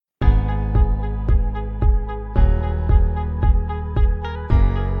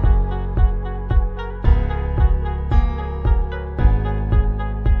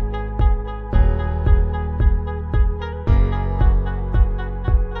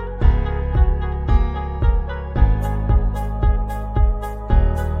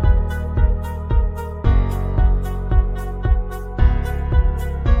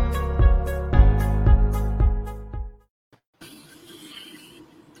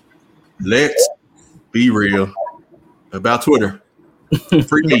Let's be real about Twitter.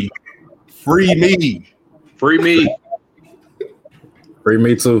 Free me. Free me. Free me. Free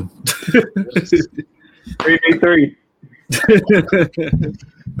me too. Free me 3.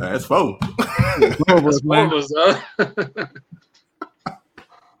 That's 4.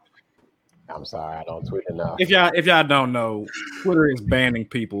 I'm sorry, I don't tweet enough. If y'all don't know, Twitter is banning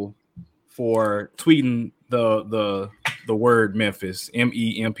people for tweeting the word Memphis,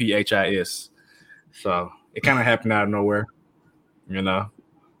 MEMPHIS. So it kind of happened out of nowhere, you know.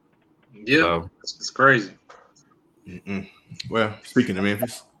 Yeah, so. It's crazy. Mm-mm. Well, speaking of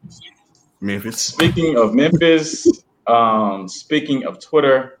Memphis. Speaking of Memphis, speaking of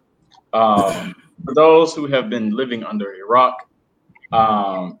Twitter, for those who have been living under a rock,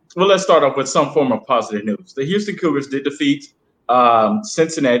 well, let's start off with some form of positive news. The Houston Cougars did defeat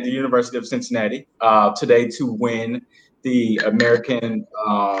Cincinnati, the University of Cincinnati, today to win the American,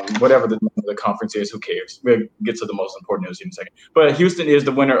 whatever the name of the conference is. Who cares? We'll get to the most important news in a second. But Houston is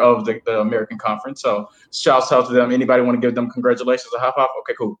the winner of the American Conference. So shouts out to them. Anybody want to give them congratulations or high five?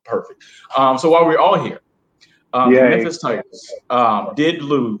 Okay, cool. Perfect. So while we're all here, the Memphis Tigers did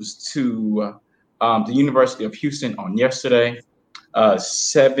lose to the University of Houston on yesterday,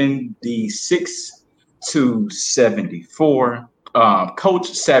 76-74.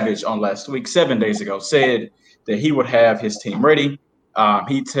 Coach Savage on last week, 7 days ago, said that he would have his team ready.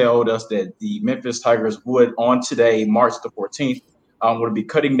 He told us that the Memphis Tigers would, on today, March the 14th, would be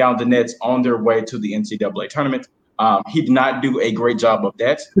cutting down the nets on their way to the NCAA tournament. He did not do a great job of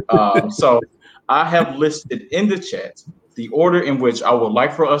that. So I have listed in the chat the order in which I would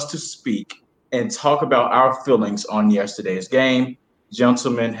like for us to speak and talk about our feelings on yesterday's game.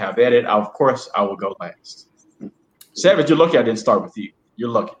 Gentlemen, have at it. Of course, I will go last. Savage, you're lucky I didn't start with you. You're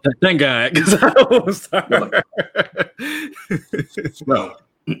lucky. Thank God. Well,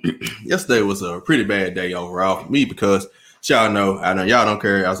 yesterday was a pretty bad day overall for me because I know y'all don't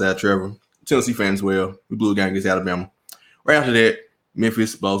care outside Trevor. Tennessee fans well. We blew a game against Alabama. Right after that,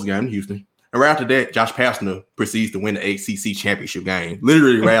 Memphis blows a game in Houston. And right after that, Josh Pastner proceeds to win the ACC championship game.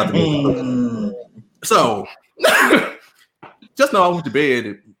 Literally right after that. So, just know I went to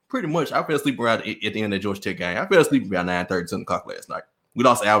bed. Pretty much, I fell asleep around at the end of the Georgia Tech game. I fell asleep about 9:30, 10 o'clock last night. We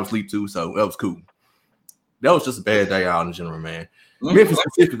lost an hour of sleep too, so that was cool. That was just a bad day out in general, man. Memphis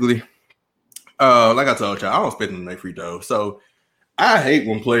specifically, like I told y'all, I don't expect them to make free throws. So I hate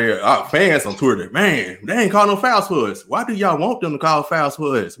when fans on Twitter, man, they ain't call no fouls for us. Why do y'all want them to call fouls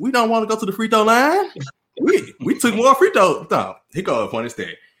for us? We don't want to go to the free throw line. We took more free throws. No, he called a funny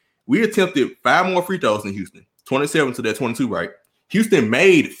stat. We attempted 5 more free throws than Houston, 27 to their 22, right? Houston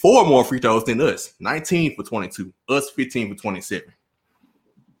made 4 more free throws than us, 19 for 22, us 15 for 27.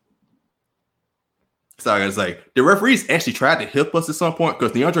 So I gotta say, the referees actually tried to help us at some point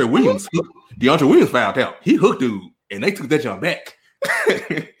because DeAndre Williams fouled out. He hooked dude, and they took that jump back.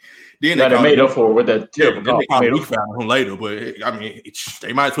 Then they made up for it with that terrible call. They fouled him later, but I mean,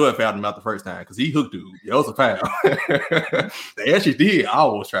 they might as well have fouled him out the first time because he hooked dude. That was a foul. They actually did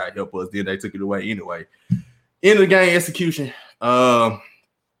always try to help us. Then they took it away anyway. End of the game execution.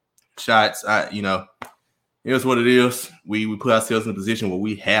 Shots. Here's what it is. We put ourselves in a position where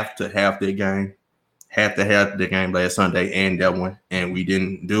we have to have that game. Have to have the game last Sunday and that one, and we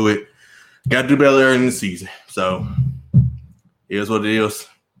didn't do it. Got to do better early in the season. So here's what it is.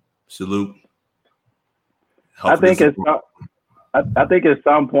 Salute. I think at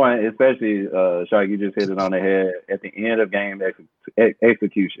some point, especially Shark, you just hit it on the head. At the end of game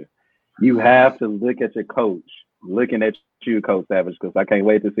execution, you have to look at your coach. Looking at you, Coach Savage, because I can't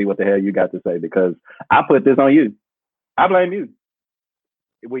wait to see what the hell you got to say. Because I put this on you. I blame you.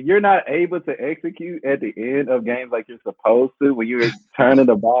 When you're not able to execute at the end of games like you're supposed to, when you're turning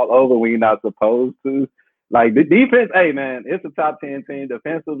the ball over when you're not supposed to, like the defense, hey man, it's a top 10 team.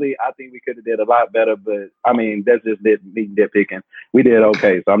 Defensively, I think we could have did a lot better, but I mean, that's just me nitpicking. We did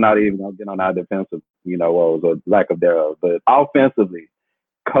okay, so I'm not even gonna get on our defensive, woes or lack of thereof. But offensively,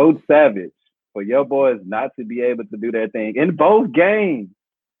 Coach Savage, for your boys not to be able to do their thing in both games.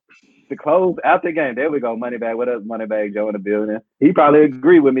 To close out the game. There we go. Moneybag. What up, Moneybag Joe in the building? He probably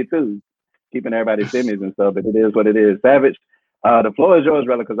agree with me too. Keeping everybody semis and stuff, but it is what it is. Savage, the floor is yours,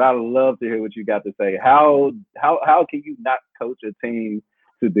 brother, because I love to hear what you got to say. How can you not coach a team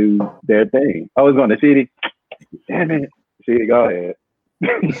to do their thing? Oh, it's going to Sheedy. Damn it. Sheedy, go ahead.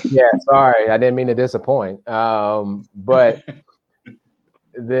 Yeah, sorry. I didn't mean to disappoint. But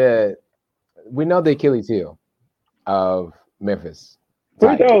we know the Achilles heel of Memphis.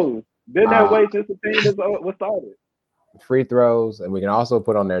 Free throws. Been that way since the team was started. Free throws, and we can also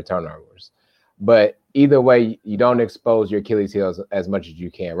put on their turnovers. But either way, you don't expose your Achilles heels as much as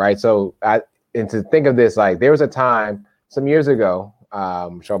you can, right? So, and to think of this, like there was a time some years ago,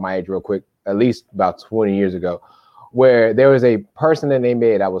 show my age real quick, at least about 20 years ago, where there was a person in the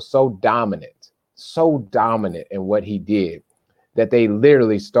NBA that was so dominant in what he did that they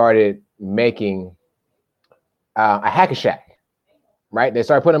literally started making a hack-a-shack, right? They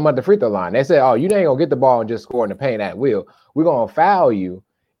started putting him at the free throw line. They said, oh, you ain't gonna get the ball and just score in the paint at will. We're gonna foul you,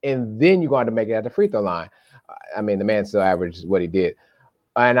 and then you're going to make it at the free throw line. I mean, the man still averages what he did.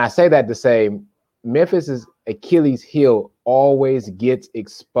 And I say that to say Memphis's Achilles heel always gets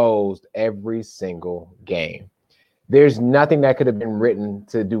exposed every single game. There's nothing that could have been written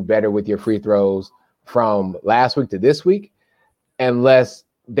to do better with your free throws from last week to this week, unless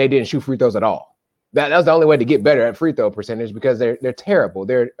they didn't shoot free throws at all. That's the only way to get better at free throw percentage, because they're terrible.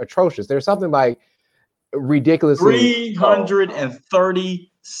 They're atrocious. There's something like ridiculously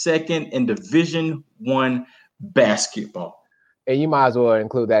 332nd in Division I basketball. And you might as well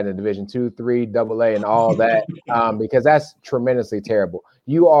include that in Division 2, 3, AA, and all that, because that's tremendously terrible.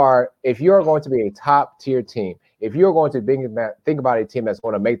 If you're going to be a top tier team, if you're going to think about a team that's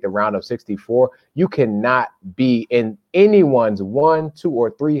going to make the round of 64, you cannot be in anyone's 1, 2,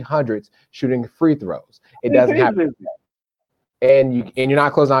 or 300s shooting free throws. It doesn't happen. And you're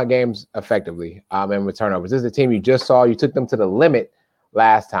not closing out games effectively and with turnovers. This is a team you just saw. You took them to the limit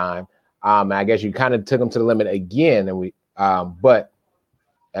last time. And I guess you kind of took them to the limit again, but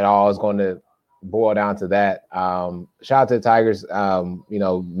it all is going to boil down to that. Shout out to the Tigers.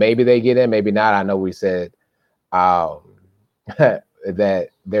 Maybe they get in, maybe not. I know we said that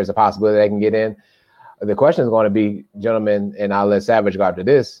there's a possibility they can get in. The question is going to be, gentlemen, and I'll let Savage go after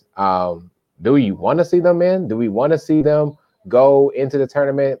this. Do you want to see them in? Do we want to see them go into the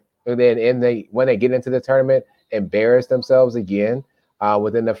tournament and then when they get into the tournament, embarrass themselves again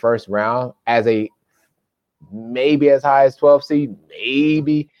within the first round as a maybe as high as 12 seed,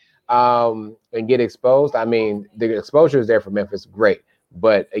 maybe, and get exposed? I mean, the exposure is there for Memphis, great.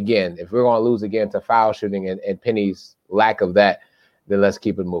 But again, if we're going to lose again to foul shooting and Penny's lack of that, then let's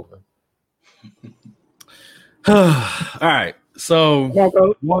keep it moving. All right. So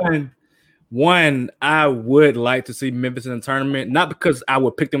one, I would like to see Memphis in the tournament, not because I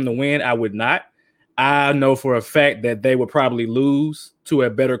would pick them to win. I would not. I know for a fact that they would probably lose to a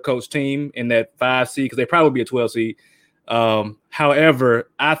better coached team in that 5 seed, because they probably be a 12 seed. However,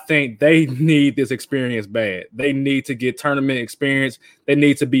 I think they need this experience bad. They need to get tournament experience. They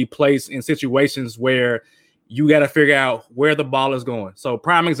need to be placed in situations where you got to figure out where the ball is going. So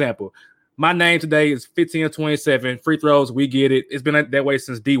prime example, my name today is 15 of 27 free throws. We get it. It's been that way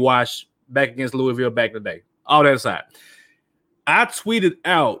since D-Wash back against Louisville back in the day. All that aside, I tweeted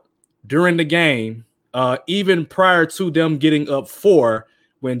out during the game, even prior to them getting up 4,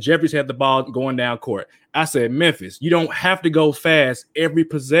 when Jeffries had the ball going down court, I said, Memphis, you don't have to go fast every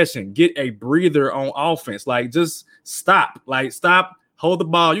possession. Get a breather on offense. Like, just stop. Stop, hold the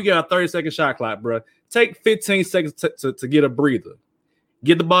ball. You got a 30-second shot clock, bro. Take 15 seconds to get a breather.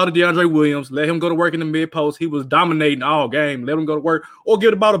 Get the ball to DeAndre Williams. Let him go to work in the mid-post. He was dominating all game. Let him go to work. Or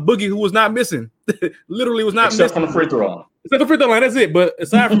give the ball to Boogie, who was not missing. Literally was not missing. Except from the free throw line. Except the free throw line, that's it. But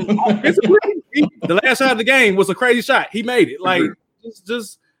aside from the last shot of the game was a crazy shot. He made it. Like,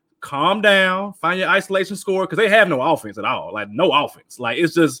 just calm down. Find your isolation score, because they have no offense at all. Like, no offense. Like,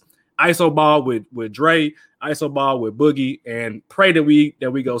 it's just ISO ball with Dre, ISO ball with Boogie, and pray that we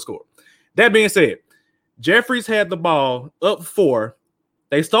go score. That being said, Jeffries had the ball up 4.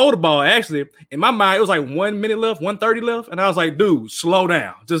 They stole the ball. Actually, in my mind, it was like 1 minute left, 1:30 left. And I was like, dude, slow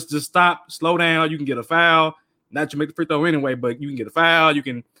down. Just stop, slow down. You can get a foul. Not that you make the free throw anyway, but you can get a foul. You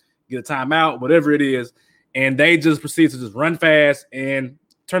can get a timeout, whatever it is. And they just proceed to just run fast and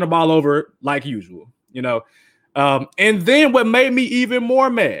turn the ball over like usual, And then what made me even more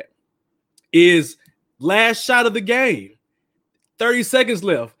mad is last shot of the game, 30 seconds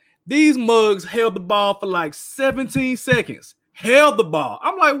left. These mugs held the ball for like 17 seconds. Held the ball.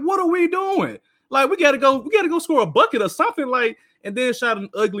 I'm like, what are we doing? Like, we gotta go score a bucket or something, like, and then shot an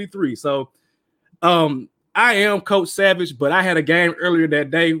ugly 3. So I am Coach Savage, but I had a game earlier that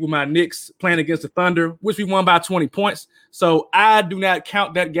day with my Knicks playing against the Thunder, which we won by 20 points. So I do not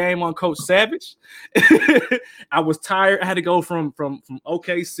count that game on Coach Savage. I was tired. I had to go from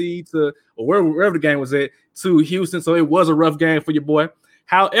OKC to wherever the game was at to Houston. So it was a rough game for your boy.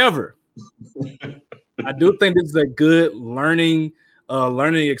 However, I do think this is a good learning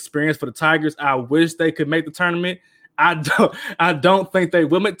experience for the Tigers. I wish they could make the tournament. I don't think they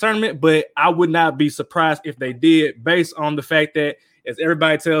will make the tournament, but I would not be surprised if they did, based on the fact that, as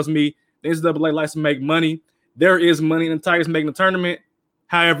everybody tells me, the NCAA likes to make money. There is money in the Tigers making the tournament.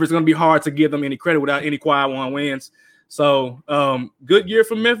 However, it's going to be hard to give them any credit without any quad one wins. So good year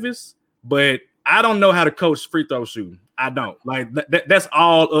for Memphis, but I don't know how to coach free throw shooting. I don't. Like that's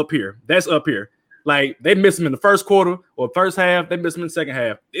all up here. That's up here. Like they miss them in the first quarter or first half. They miss them in the second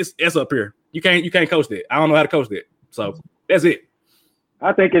half. It's up here. You can't coach that. I don't know how to coach that. So that's it.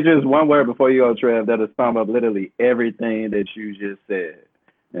 I think it's just one word before you go, Trev, that'll sum up literally everything that you just said.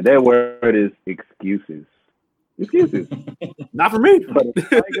 And that word is excuses. Excuses. Not for me.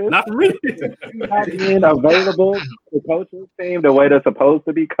 Not for me. Not being available to the coaching team the way they're supposed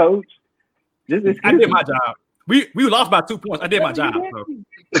to be coached. Just excuses. I did my job. We lost by 2 points. I did my job. Bro.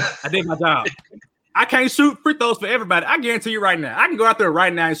 I did my job. I can't shoot free throws for everybody. I guarantee you right now. I can go out there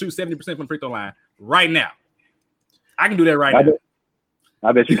right now and shoot 70% from the free throw line. Right now. I can do that right now.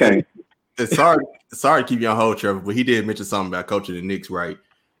 I bet you can. Sorry to keep you on hold, Trevor, but he did mention something about coaching the Knicks, right?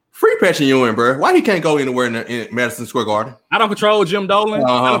 Free Patchen Ewing, bro. Why he can't go anywhere in Madison Square Garden? I don't control Jim Dolan.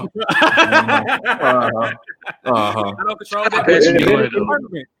 I don't control that.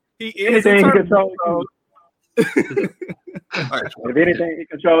 Anything he controls. If anything he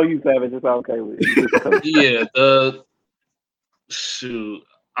control you, Savage, it's okay with it. Yeah, shoot.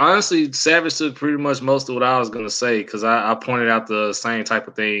 Honestly, Savage took pretty much most of what I was going to say because I pointed out the same type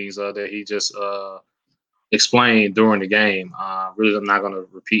of things that he just explained during the game. Really, I'm not going to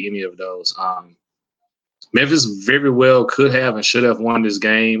repeat any of those. Memphis very well could have and should have won this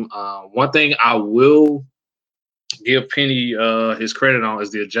game. One thing I will give Penny his credit on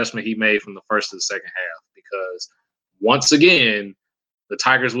is the adjustment he made from the first to the second half because once again, the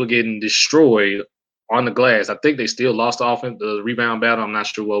Tigers were getting destroyed on the glass. I think they still lost the rebound battle. I'm not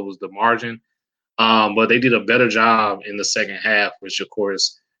sure what was the margin. But they did a better job in the second half, which, of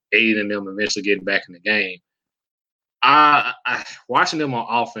course, aided them eventually getting back in the game. I watching them on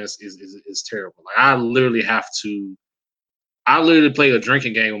offense is terrible. Like I literally play a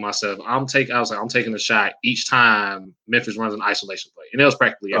drinking game with myself. I'm taking a shot each time Memphis runs an isolation play. And that was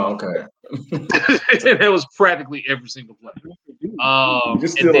practically every play. That was practically every single play. You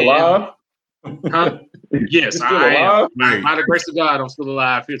still alive? Huh? Yes, I am. By the grace of God, I'm still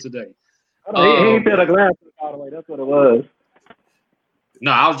alive here today. He ain't filled a glass, by the way. That's what it was.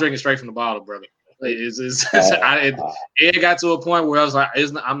 No, I was drinking straight from the bottle, brother. It got to a point where I was like,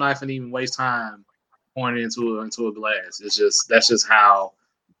 I'm not going to even waste time pouring into a glass. That's just how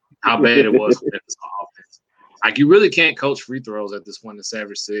bad it was for Memphis offense. Like you really can't coach free throws at this point. The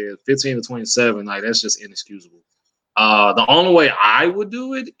Savage said 15 to 27. Like that's just inexcusable. The only way I would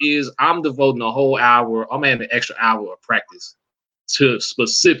do it is I'm devoting a whole hour. I'm adding an extra hour of practice to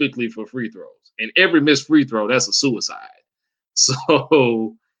specifically for free throws. And every missed free throw, that's a suicide.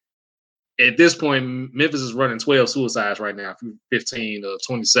 So at this point, Memphis is running 12 suicides right now, 15 to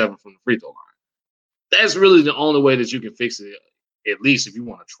 27 from the free throw line. That's really the only way that you can fix it, at least if you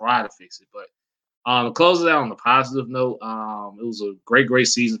want to try to fix it. But to close it out on a positive note, it was a great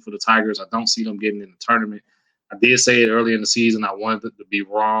season for the Tigers. I don't see them getting in the tournament. I did say it early in the season. I wanted it to be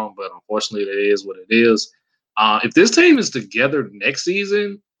wrong, but unfortunately, it is what it is. If this team is together next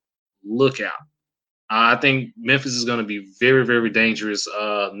season, look out. I think Memphis is going to be very, very dangerous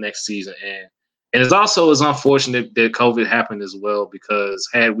next season. And it's also unfortunate that COVID happened as well because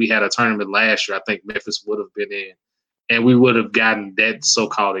had we had a tournament last year, I think Memphis would have been in and we would have gotten that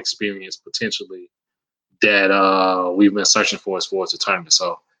so-called experience potentially that we've been searching for as far as the tournament.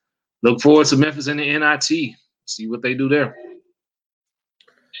 So look forward to Memphis in the NIT. See what they do there.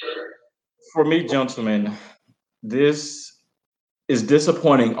 For me, gentlemen, this is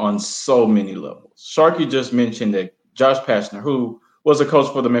disappointing on so many levels. Sharky just mentioned that Josh Pastner, who was a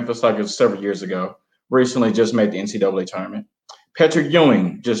coach for the Memphis Tigers several years ago, recently just made the NCAA tournament. Patrick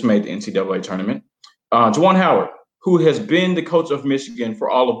Ewing just made the NCAA tournament. Juwan Howard, who has been the coach of Michigan for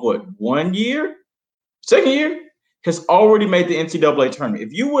all of 1 year? Second year? Has already made the NCAA tournament.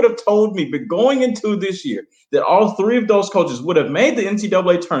 If you would have told me going into this year that all three of those coaches would have made the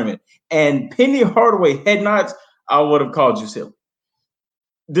NCAA tournament and Penny Hardaway had not, I would have called you silly.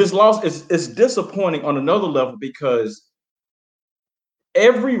 This loss is disappointing on another level because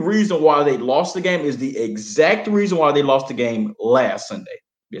every reason why they lost the game is the exact reason why they lost the game last Sunday.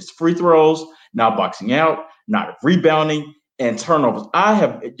 It's free throws, not boxing out, not rebounding, and turnovers.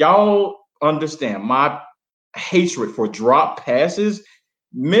 Y'all understand my hatred for drop passes.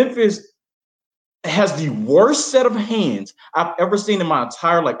 Memphis has the worst set of hands I've ever seen in my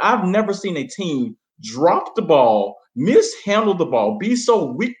entire life. I've never seen a team drop the ball, mishandle the ball, be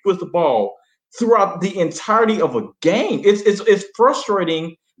so weak with the ball throughout the entirety of a game. It's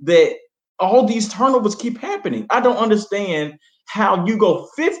frustrating that all these turnovers keep happening. I don't understand how you go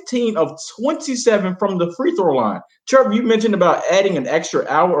 15 of 27 from the free throw line. Trevor, you mentioned about adding an extra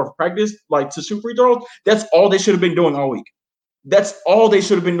hour of practice, like to shoot free throws. That's all they should have been doing all week. That's all they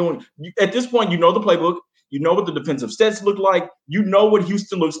should have been doing. At this point, you know the playbook. You know what the defensive stats look like. You know what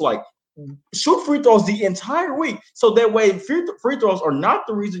Houston looks like. Shoot free throws the entire week. So that way, free throws are not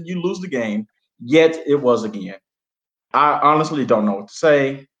the reason you lose the game, yet it was again. I honestly don't know what to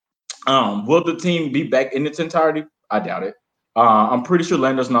say. Will the team be back in its entirety? I doubt it. I'm pretty sure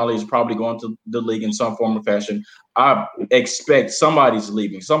Landers Nolley is probably going to the league in some form or fashion. I expect somebody's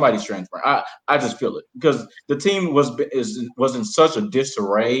leaving, somebody's transferring. I just feel it because the team was in such a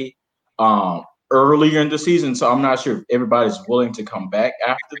disarray earlier in the season, so I'm not sure if everybody's willing to come back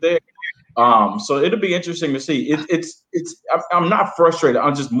after that. So it'll be interesting to see. I'm not frustrated.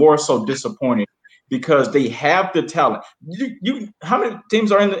 I'm just more so disappointed because they have the talent. How many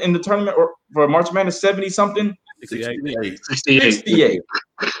teams are in the tournament or for March Madness? 70 something. 68.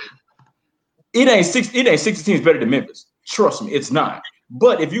 It ain't 60 teams better than Memphis. Trust me, it's not.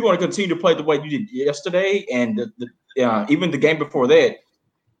 But if you're going to continue to play the way you did yesterday and even the game before that,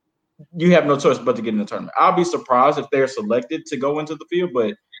 you have no choice but to get in the tournament. I'll be surprised if they're selected to go into the field,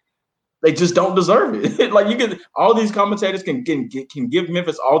 but they just don't deserve it. Like all these commentators can give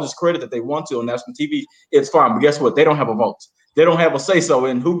Memphis all this credit that they want to on national TV. It's fine, but guess what? They don't have a vote. They don't have a say-so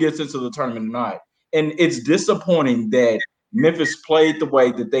in who gets into the tournament tonight. And it's disappointing that Memphis played the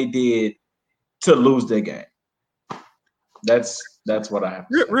way that they did to lose their game. That's what I have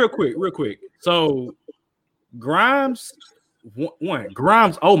to say. Real quick. So Grimes,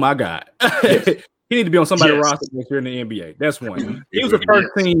 Grimes, oh my God. He need to be on somebody's roster next year in the NBA. That's one. He was a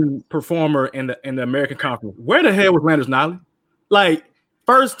first-team performer in the American Conference. Where the hell was Landers Nolley? Like,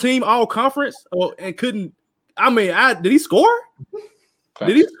 first-team all-conference? And couldn't – did he score?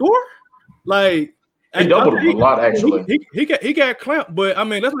 Did he score? Like – he doubled him a lot, actually. He got clamped, but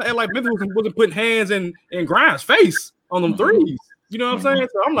that's not like Memphis wasn't putting hands in Grimes' face on them threes. You know what I'm saying?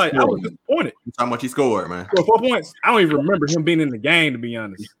 So I'm like, I was disappointed. How much he scored, man? 4 points. I don't even remember him being in the game, to be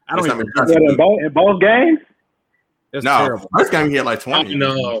honest. I don't even remember. In both games? That's terrible. First game he had like 20.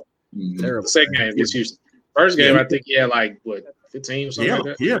 Terrible. Second game against Houston. First game, I think he had like 15 or something like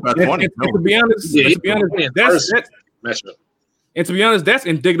that. Yeah, about 20. To be honest, that's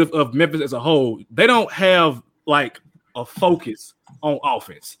indicative of Memphis as a whole. They don't have like a focus on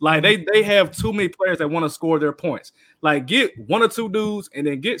offense. Like they have too many players that want to score their points. Like get one or two dudes and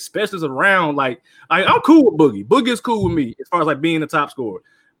then get specialists around. Like I'm cool with Boogie. Boogie is cool with me as far as like being the top scorer.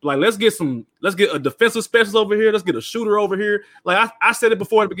 Like let's get a defensive specialist over here. Let's get a shooter over here. Like I said it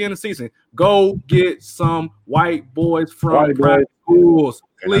before at the beginning of the season. Go get some white boys from private schools,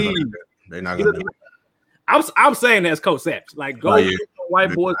 please. They're not gonna do it. I'm saying that as Coach Saps. Like, go get some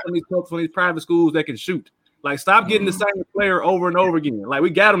white boys from these private schools that can shoot. Like, stop getting the same player over and over again. Like, we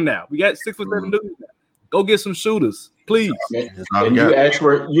got them now. We got 6 or 7 dudes now. Go get some shooters, please. And you asked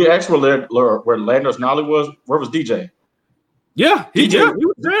where Landers Nolley was. Where was DJ? Yeah,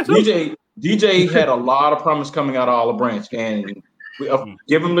 DJ had a lot of promise coming out of Olive Branch, and you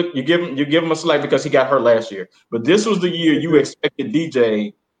give him a slack because he got hurt last year. But this was the year you expected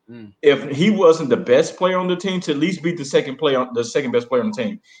DJ. If he wasn't the best player on the team, to at least be the second best player on the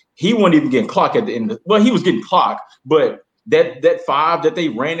team, he wasn't even getting clocked at the end. He was getting clocked, but that 5 that they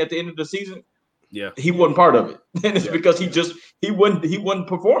ran at the end of the season, he wasn't part of it, and it's because he wasn't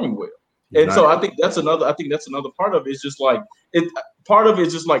performing well. And so I think that's another part of it. It's just like part of it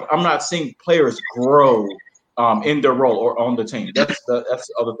is just like I'm not seeing players grow in their role or on the team. That's the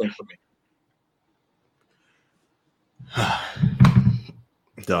other thing for me.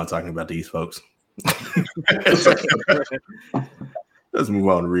 Done talking about these folks. Let's move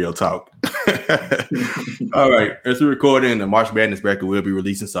on to real talk. All right, as we're recording, the March Madness bracket will be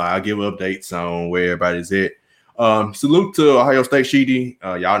releasing, so I'll give updates on where everybody's at. Salute to Ohio State, Sheedy.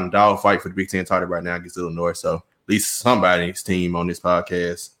 Y'all in the dog fight for the Big Ten title right now against Illinois, so at least somebody's team on this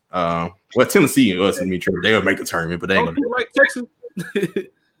podcast. Well, Tennessee and us and me, they'll make the tournament, but they ain't gonna like Texas.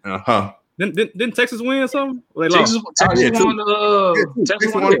 Didn't Texas win something? Texas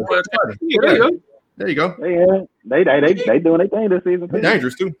won. There you go. They doing their thing this season. They're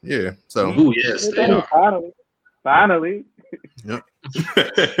dangerous too. Yeah. So. Yes, they are. Finally. Yep.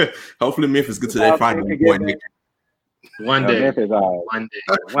 Hopefully Memphis gets to their final one day.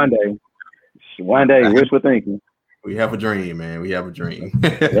 One day. Wishful thinking. We have a dream, man. We have a dream.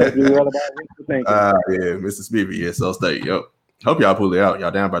 Let's be real about wishful thinking. Yeah, Mississippi. Yeah, so state. Yep. Hope y'all pull it out. Y'all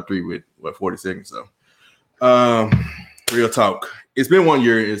down by 3 with 40 seconds. So, real talk. It's been 1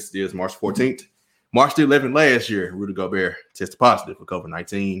 year. It's March 14th. March the 11th last year, Rudy Gobert tested positive for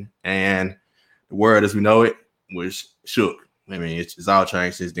COVID-19, and the world as we know it was shook. I mean, it's all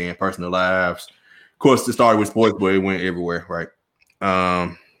changed since then. Personal lives, of course, it started with sports, but it went everywhere, right?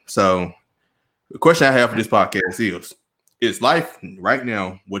 So the question I have for this podcast is life right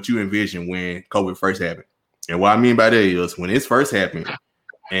now what you envision when COVID first happened? And what I mean by that is when it first happened,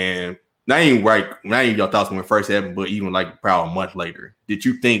 and not even your thoughts when it first happened, but even like probably a month later, did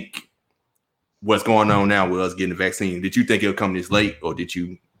you think what's going on now with us getting the vaccine, did you think it'll come this late, or did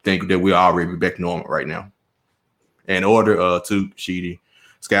you think that we're already back to normal right now? In order to Sheedy,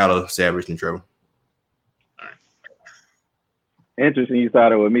 Skylar, Savage, and Trevor. Interesting you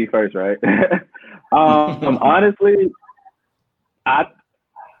started with me first, right? Honestly,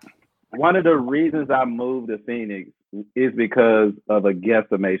 one of the reasons I moved to Phoenix is because of a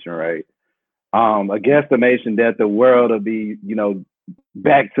guesstimation, right? A guesstimation that the world will be,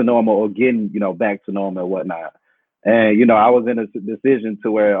 back to normal or getting, back to normal and whatnot. And, I was in a decision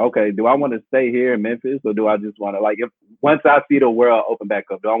to where, okay, do I want to stay here in Memphis, or do I just want to, once I see the world open back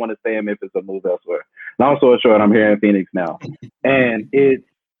up, do I want to stay in Memphis or move elsewhere? Long story short, I'm here in Phoenix now. And it's,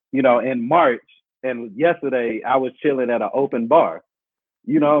 in March, and yesterday I was chilling at an open bar.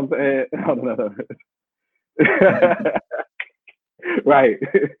 You know what I'm saying? Right.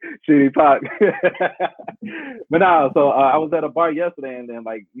 Shitty Pac. But no, so I was at a bar yesterday, and then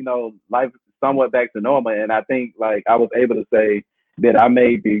life is somewhat back to normal, and I think I was able to say that I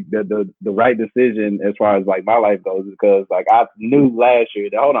made the right decision as far as my life goes, because I knew last year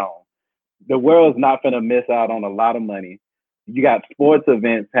that, hold on, the world's not gonna miss out on a lot of money. You got sports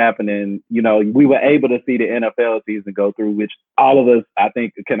events happening. We were able to see the NFL season go through, which all of us, I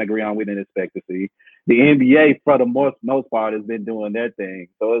think, can agree on we didn't expect to see. The NBA, for the most part, has been doing their thing.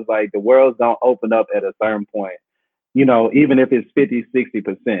 So it's the world's going to open up at a certain point, even if it's 50,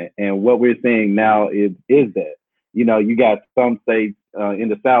 60%. And what we're seeing now is that, you got some states in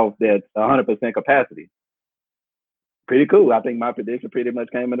the South that's 100% capacity. Pretty cool. I think my prediction pretty much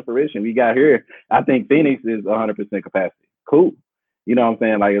came into fruition. We got here, I think Phoenix is 100% capacity. Cool. You know what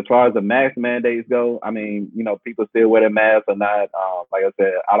I'm saying? As far as the mask mandates go, I mean, people still wear their masks or not. Like I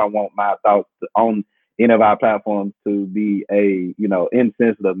said, I don't want my thoughts on any of our platforms to be a,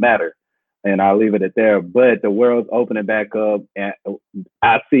 insensitive matter. And I'll leave it at there. But the world's opening back up, and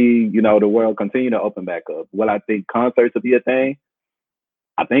I see, the world continue to open back up. Will I think concerts will be a thing?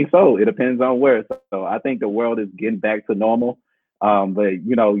 I think so. It depends on where. So I think the world is getting back to normal. But,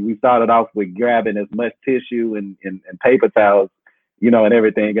 we started off with grabbing as much tissue and paper towels, and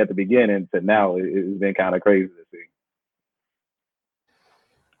everything at the beginning, to now it's been kind of crazy to see.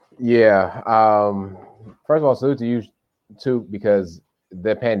 Yeah. First of all, salute to you too, because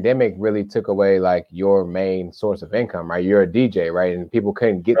the pandemic really took away your main source of income, right? You're a DJ, right? And people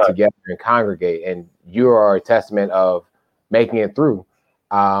couldn't get together and congregate, and you are a testament of making it through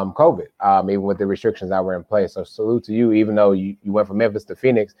COVID, even with the restrictions that were in place. So salute to you, even though you went from Memphis to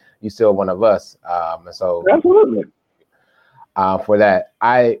Phoenix, you're still one of us. And so absolutely. For that,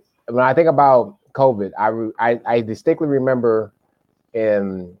 when I think about COVID, I distinctly remember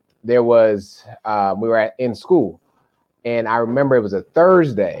there was we were in school, and I remember it was a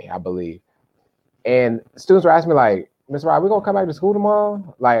Thursday, I believe, and students were asking me Mr. Rod, we gonna come back to school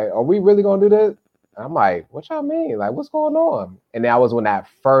tomorrow? Are we really gonna do this? I'm like, what y'all mean? What's going on? And that was when that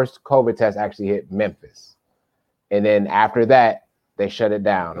first COVID test actually hit Memphis. And then after that, they shut it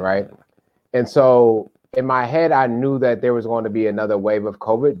down, right? And so in my head, I knew that there was going to be another wave of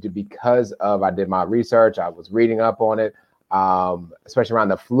COVID because I did my research. I was reading up on it, especially around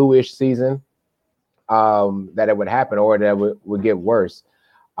the flu-ish season, that it would happen or that it would get worse.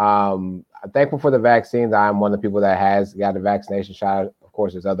 I'm thankful for the vaccines. I'm one of the people that has got a vaccination shot. Of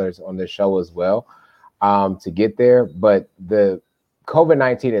course, there's others on this show as well. To get there, but the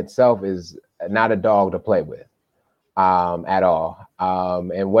COVID-19 itself is not a dog to play with at all.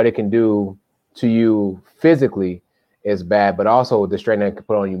 And what it can do to you physically is bad, but also the strain that it can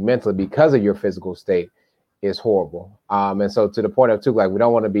put on you mentally because of your physical state is horrible. And so to the point of too, we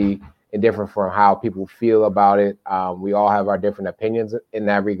don't want to be indifferent from how people feel about it. We all have our different opinions in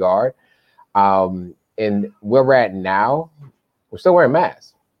that regard. And where we're at now, we're still wearing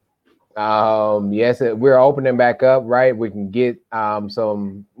masks. Yes, we're opening back up, right? We can get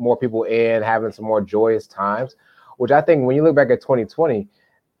some more people in, having some more joyous times, which I think when you look back at 2020,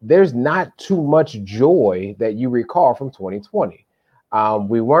 there's not too much joy that you recall from 2020.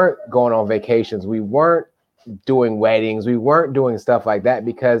 We weren't going on vacations. We weren't doing weddings. We weren't doing stuff like that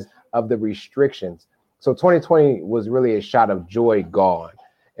because of the restrictions. So 2020 was really a shot of joy gone.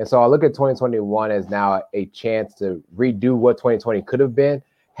 And so I look at 2021 as now a chance to redo what 2020 could have been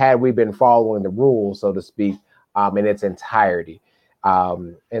had we been following the rules, so to speak, in its entirety.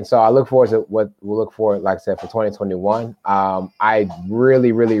 And so I look forward to what we'll look for, like I said, for 2021. I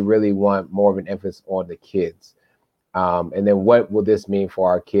really, really, really want more of an emphasis on the kids. And then what will this mean for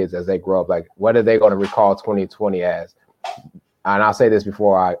our kids as they grow up? Like, what are they going to recall 2020 as? And I'll say this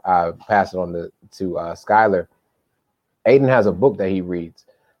before I pass it on to Skylar. Aiden has a book that he reads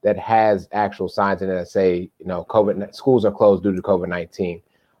that has actual signs in it that say, schools are closed due to COVID-19,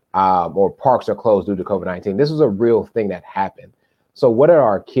 or parks are closed due to COVID-19. This is a real thing that happened. So what are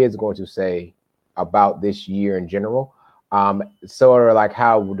our kids going to say about this year in general? Sort of like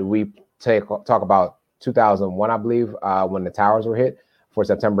how do we talk about 2001, I believe, when the towers were hit for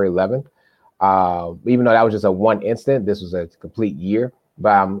September 11th. Even though that was just a one instant, this was a complete year. But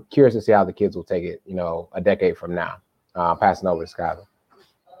I'm curious to see how the kids will take it, a decade from now. Passing over to Skylar.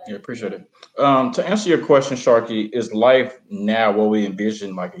 Yeah, appreciate it. To answer your question, Sharky, is life now what we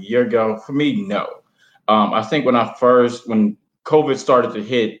envisioned like a year ago? For me, no. I think when COVID started to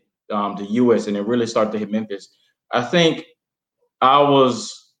hit the U.S. and it really started to hit Memphis, I think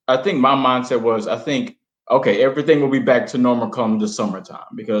my mindset was, okay, everything will be back to normal come the summertime,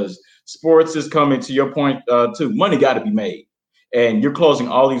 because sports is coming, to your point, too. Money got to be made. And you're closing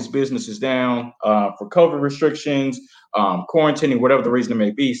all these businesses down for COVID restrictions, quarantining, whatever the reason it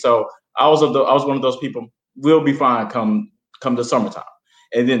may be. So I was one of those people. We'll be fine come the summertime.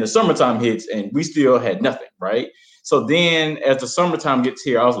 And then the summertime hits, and we still had nothing, right? So then, as the summertime gets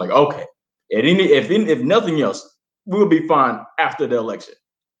here, I was like, okay, if nothing else, we'll be fine after the election.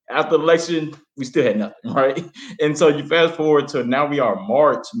 After the election, we still had nothing, right? And so you fast forward to now, we are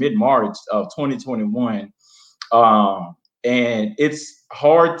mid-March of 2021. And it's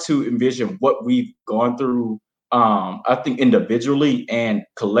hard to envision what we've gone through. I think individually and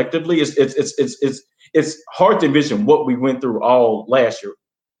collectively, it's hard to envision what we went through all last year.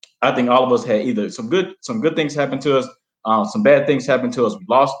 I think all of us had either some good things happen to us, some bad things happen to us.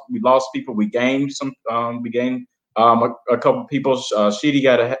 We lost people. We gained some. We gained a couple of people. Sheedy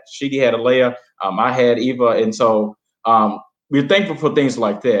had Alea. I had Eva, and so we're thankful for things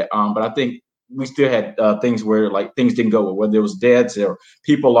like that. But I think we still had things where like things didn't go well, whether it was deaths or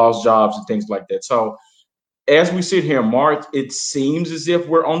people lost jobs and things like that. So as we sit here in March, it seems as if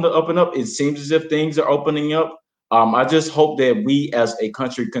we're on the up and up. It seems as if things are opening up. I just hope that we as a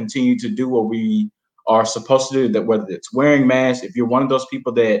country continue to do what we are supposed to do, that whether it's wearing masks, if you're one of those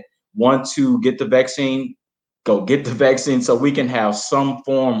people that want to get the vaccine, go get the vaccine so we can have some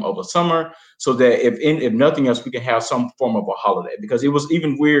form of a summer, so that if nothing else, we can have some form of a holiday. Because it was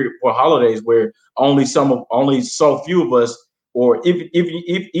even weird for holidays where only so few of us, or even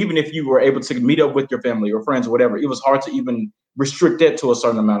if you were able to meet up with your family or friends or whatever, it was hard to even restrict that to a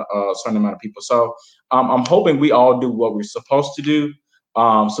certain amount of people. So I'm hoping we all do what we're supposed to do,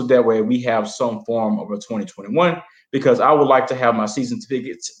 so that way we have some form of a 2021. Because I would like to have my season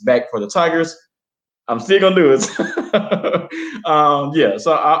tickets back for the Tigers. I'm still gonna do it.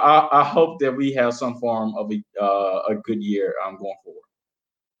 So I hope that we have some form of a good year going forward.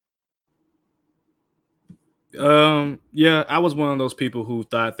 I was one of those people who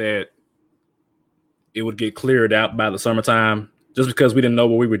thought that it would get cleared out by the summertime, just because we didn't know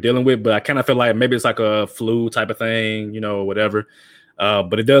what we were dealing with. But I kind of feel like maybe it's like a flu type of thing, whatever.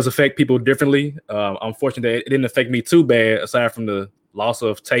 But it does affect people differently. Unfortunately, it didn't affect me too bad, aside from the loss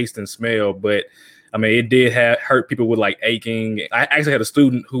of taste and smell. But I mean, it did hurt people with like aching. I actually had a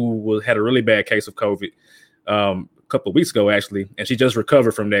student who had a really bad case of COVID a couple of weeks ago, actually, and she just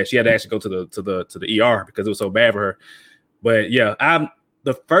recovered from that. She had to actually go to the ER because it was so bad for her. But yeah,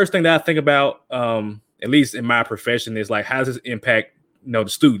 the first thing that I think about, at least in my profession, is like, how does this impact the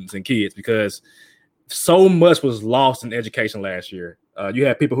students and kids? Because so much was lost in education last year. You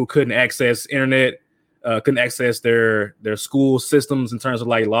had people who couldn't access internet, couldn't access their school systems in terms of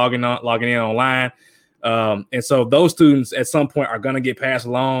like logging in online. And so those students at some point are going to get passed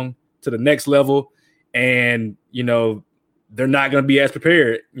along to the next level. And, they're not going to be as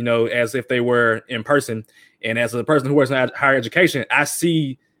prepared, as if they were in person. And as a person who works in higher education, I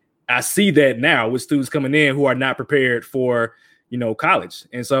see that now with students coming in who are not prepared for, college.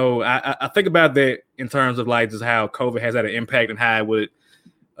 And so I think about that in terms of like just how COVID has had an impact and how it would,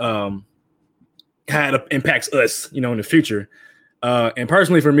 how it impacts us, in the future. And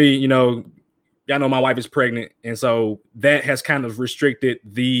personally for me, y'all know my wife is pregnant. And so that has kind of restricted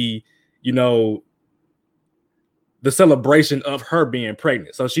the celebration of her being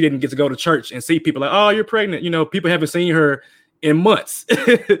pregnant. So she didn't get to go to church and see people like, oh, you're pregnant. People haven't seen her in months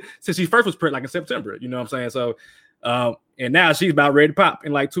since she first was pregnant, like in September, you know what I'm saying? So, and now she's about ready to pop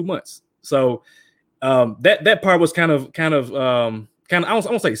in like 2 months. So that part was kind of I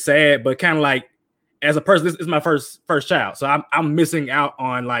won't say sad, but kind of like as a person, this is my first child, so I'm missing out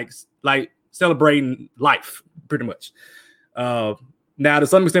on like celebrating life pretty much. Now, to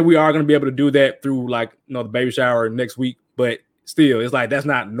some extent, we are going to be able to do that through like the baby shower next week, but still, it's like that's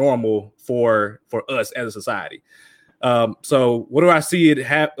not normal for us as a society. So what do I see it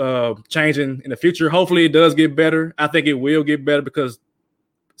changing in the future? Hopefully, it does get better. I think it will get better because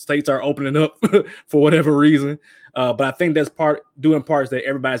states are opening up for whatever reason. But I think that's due in parts that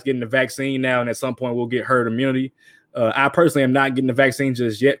everybody's getting the vaccine now, and at some point we'll get herd immunity. I personally am not getting the vaccine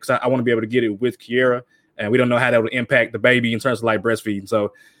just yet because I want to be able to get it with Kiera, and we don't know how that will impact the baby in terms of like breastfeeding.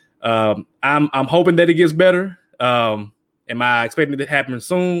 So I'm hoping that it gets better. Am I expecting it to happen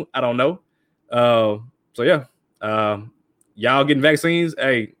soon? I don't know. So yeah, y'all getting vaccines?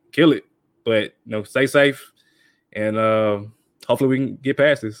 Hey, kill it, but stay safe, and hopefully we can get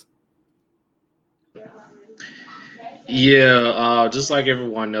past this. Yeah, just like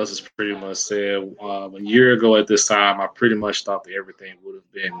everyone else has pretty much said, a year ago at this time, I pretty much thought that everything would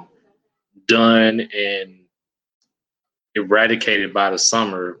have been done and eradicated by the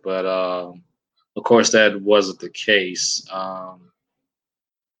summer, but of course that wasn't the case.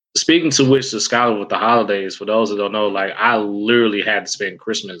 Speaking to which, the scholar with the holidays, for those that don't know, like I literally had to spend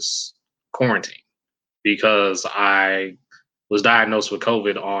Christmas quarantine because I was diagnosed with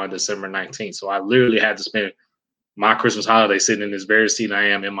COVID on December 19th. So I literally had to spend my Christmas holiday sitting in this very seat I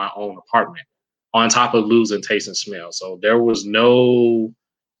am in my own apartment, on top of losing taste and smell. So there was no,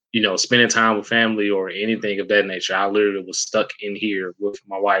 spending time with family or anything of that nature. I literally was stuck in here with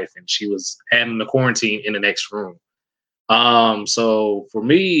my wife, and she was having the quarantine in the next room. So for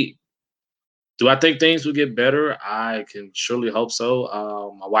me, do I think things will get better? I can surely hope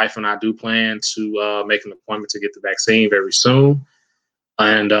so. My wife and I do plan to make an appointment to get the vaccine very soon.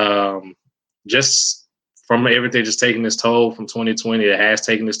 And just from everything just taking this toll from 2020, it has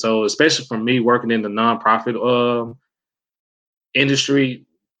taken this toll, especially for me working in the nonprofit industry.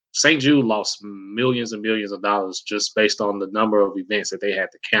 St. Jude lost millions and millions of dollars just based on the number of events that they had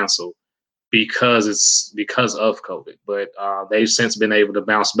to cancel because of COVID. But they've since been able to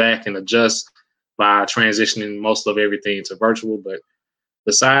bounce back and adjust by transitioning most of everything to virtual. But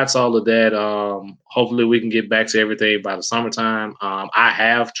besides all of that, hopefully we can get back to everything by the summertime. I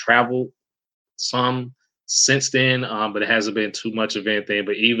have traveled some since then, but it hasn't been too much of anything.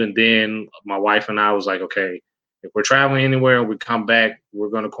 But even then, my wife and I was like, okay, if we're traveling anywhere and we come back, we're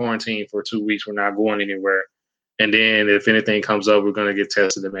going to quarantine for 2 weeks. We're not going anywhere. And then if anything comes up, we're going to get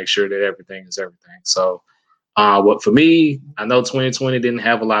tested to make sure that everything is everything. So for me, I know 2020 didn't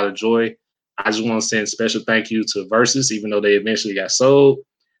have a lot of joy. I just want to send special thank you to Versus, even though they eventually got sold.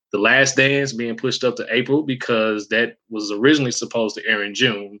 The Last Dance being pushed up to April because that was originally supposed to air in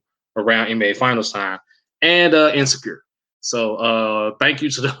June around NBA Finals time, and Insecure. So thank you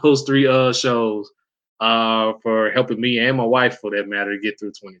to those three shows for helping me and my wife, for that matter, get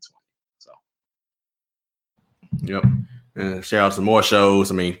through 2020. So. Yep. And shout out to more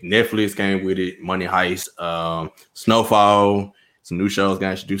shows. I mean, Netflix came with it, Money Heist, Snowfall, some new shows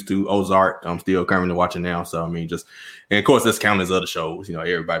got introduced to, Ozark. I'm still currently watching now. So, I mean, and of course, that's counting as other shows.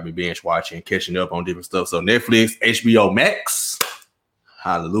 Everybody been binge watching, catching up on different stuff. So, Netflix, HBO Max,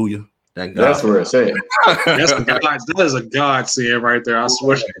 hallelujah. Thank God. That's where it's at. That is a godsend right there. I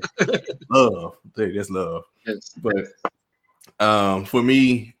swear. Love. That's love. Yes. But for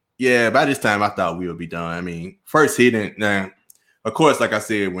me, yeah, by this time I thought we would be done. I mean, first hitting. Now, of course, like I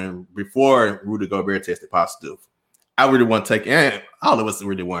said, before Rudy Gobert tested positive, I really want to take, and all of us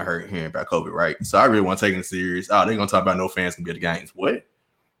really want to hurt hearing about COVID, right? So I really want to take it serious. Oh, they're gonna talk about no fans can be at the games. What?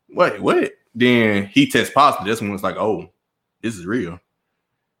 Then he tests positive. This one was like, oh, this is real.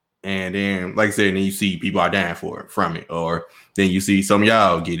 And then, like I said, then you see people are dying from it. Or then you see some of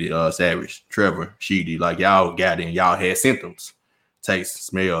y'all get it, Savage, Trevor, Sheedy, like y'all got it and y'all had symptoms, taste,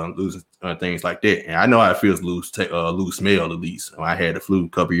 smell, and losing things like that. And I know how it feels to lose smell at least. I had the flu a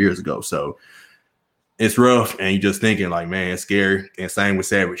couple years ago. So it's rough. And you're just thinking like, man, it's scary. And same with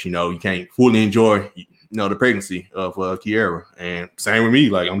Savage, you can't fully enjoy, the pregnancy of Kiera. And same with me,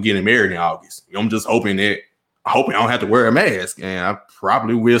 like I'm getting married in August. I'm just hoping I don't have to wear a mask, and I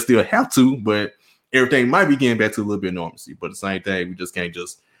probably will still have to, but everything might be getting back to a little bit of normalcy. But the same thing, we just can't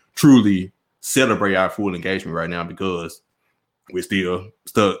just truly celebrate our full engagement right now because we're still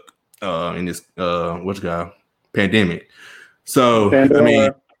stuck in this pandemic. So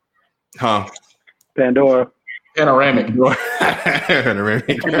Pandora. Panoramic.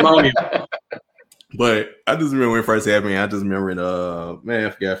 But I just remember when it first happened. I just remember I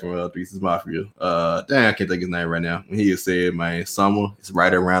forgot from Pieces Mafia. Dang, I can't think of his name right now. When he said, man, summer is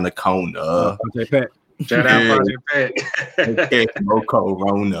right around the corner. Shout out Project Pat. No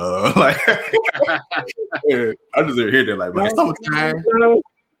corona. Like, yeah, I just hear that like, man, summertime.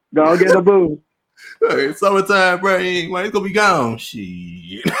 Go get a boost. Hey, summertime, bro. Man, it's gonna be gone.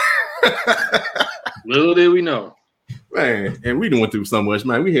 Shit. Little did we know. Man, and we done went through so much,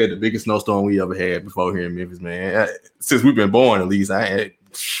 man. We had the biggest snowstorm we ever had before here in Memphis, man. Since we've been born, at least, I had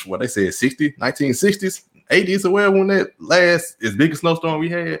what they said, 1960s, 80s, or whatever, when that last is biggest snowstorm we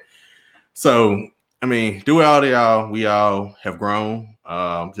had. So, I mean, through all that, we all have grown.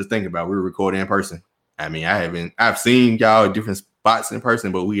 Just thinking about it, we were recording in person. I mean, I've seen y'all at different spots in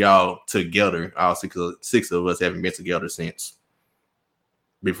person, but we all together, all six of us haven't been together since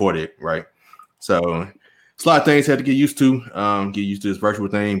before that, right? So, it's a lot of things I had to get used to this virtual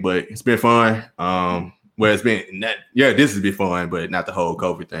thing, but it's been fun. Well, it's been this has been fun, but not the whole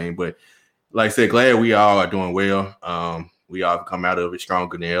COVID thing. But like I said, glad we all are doing well. We all come out of it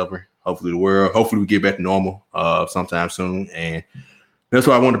stronger than ever. Hopefully we get back to normal sometime soon. And that's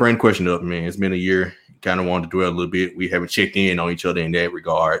why I wanted to bring the question up, man. It's been a year. Kind of wanted to dwell a little bit. We haven't checked in on each other in that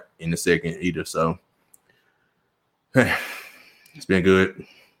regard in the second either. So it's been good.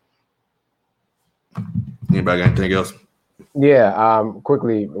 Anybody got anything else? Yeah,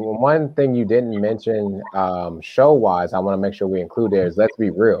 quickly, one thing you didn't mention show-wise, I want to make sure we include there is, let's be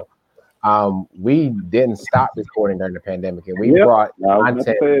real. We didn't stop recording during the pandemic, and we brought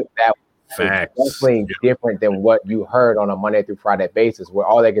content that was definitely different than what you heard on a Monday through Friday basis, where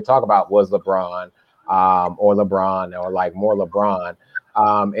all they could talk about was LeBron or like more LeBron.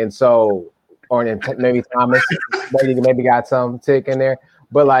 And so, or maybe Thomas, maybe got some tick in there,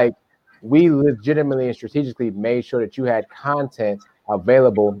 but like, we legitimately and strategically made sure that you had content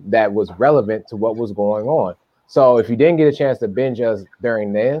available that was relevant to what was going on. So if you didn't get a chance to binge us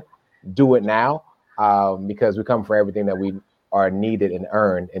during then, do it now, because we come for everything that we are needed and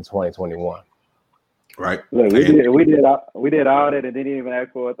earned in 2021. Right. Look, we did all that and didn't even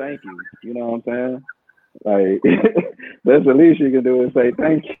ask for a thank you. You know what I'm saying? Like, that's the least you can do is say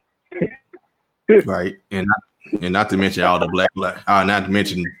thank you. Right. And not to mention all the not to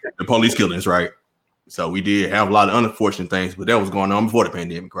mention the police killings, right? So we did have a lot of unfortunate things, but that was going on before the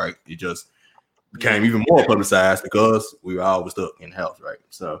pandemic, right? It just became even more publicized because we were all stuck in the house, right?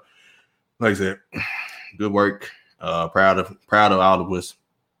 So, like I said, good work. Proud of all of us,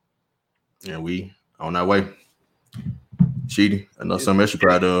 and we on our way. Sheedy, I know something else you're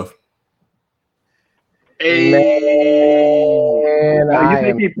proud of. Hey, man, I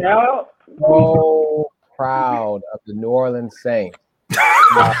am proud. So proud of the New Orleans Saints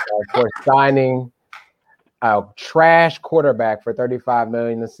for signing a trash quarterback for $35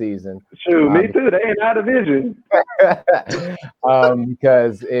 million a season. Shoot, me too. They ain't out of vision.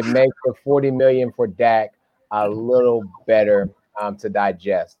 Because it makes the $40 million for Dak a little better to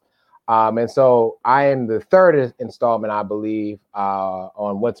digest. And so I am the third installment, I believe,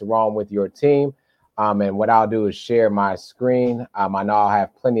 on what's wrong with your team. And what I'll do is share my screen. I know I'll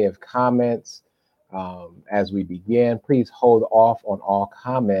have plenty of comments as we begin. Please hold off on all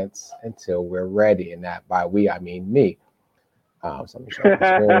comments until we're ready. And that by we, I mean me. So let me show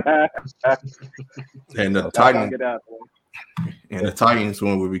the screen. And the Titans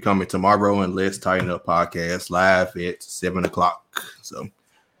one will be coming tomorrow, and Let's Tighten Up podcast live at 7:00. So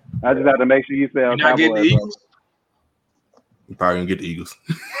I just have to make sure you say You're not getting the Eagles. You're probably gonna get the Eagles.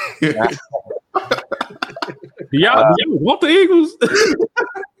 Y'all want the Eagles?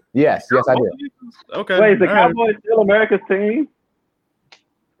 Yes, I do. Okay. Wait, is the Cowboys still America's team?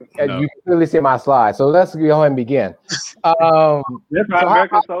 No. You can clearly see my slide. So let's go ahead and begin. That's why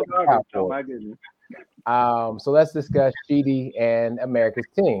America's so garbage. Oh my goodness. So let's discuss Sheedy and America's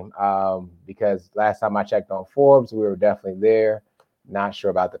team. Because last time I checked on Forbes, we were definitely there. Not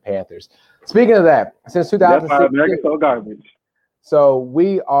sure about the Panthers. Speaking of that, since 2016, that's why America's so garbage. So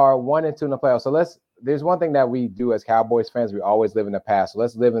we are 1-2 in the playoffs. So there's one thing that we do as Cowboys fans. We always live in the past. So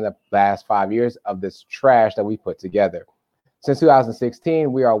let's live in the last 5 years of this trash that we put together. Since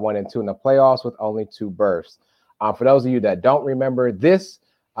 2016, we are 1-2 in the playoffs with only 2 berths. For those of you that don't remember this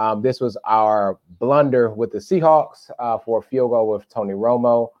was our blunder with the Seahawks for a field goal with Tony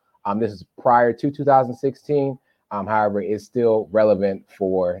Romo. This is prior to 2016. However, it's still relevant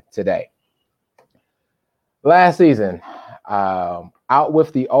for today. Last season, out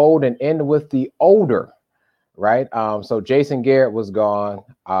with the old and in with the older, right? So Jason Garrett was gone,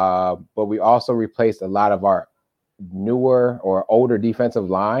 but we also replaced a lot of our newer or older defensive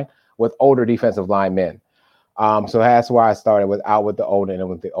line with older defensive linemen. So that's why I started out with the older and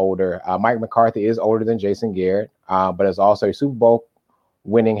with the older. Mike McCarthy is older than Jason Garrett, but is also a Super Bowl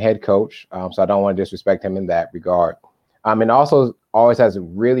winning head coach. So I don't want to disrespect him in that regard. And also always has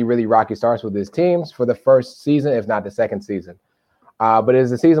really, really rocky starts with his teams for the first season, if not the second season. But it's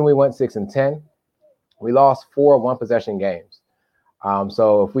the season we went 6-10. We lost 4 one-possession games.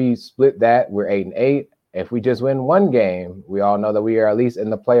 So if we split that, we're 8-8. If we just win one game, we all know that we are at least in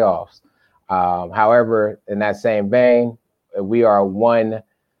the playoffs. However, in that same vein, we are one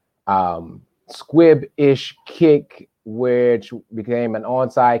squib-ish kick, which became an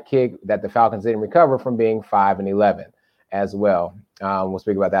onside kick that the Falcons didn't recover from being 5-11 as well. We'll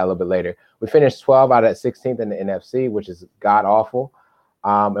speak about that a little bit later. We finished 12 out of 16th in the NFC, which is god awful.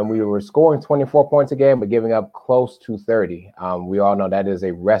 And we were scoring 24 points a game, but giving up close to 30. We all know that is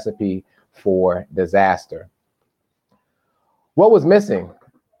a recipe for disaster. What was missing?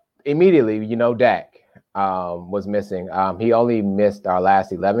 Immediately, Dak was missing. He only missed our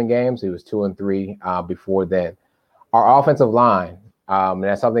last 11 games. He was 2-3 before then. Our offensive line, and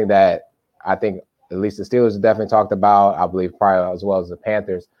that's something that I think at least the Steelers definitely talked about, I believe, prior as well as the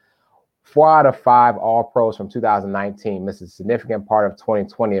Panthers. 4 out of 5 All-Pros from 2019 missed a significant part of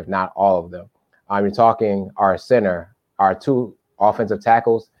 2020, if not all of them. You're talking our center, our 2 offensive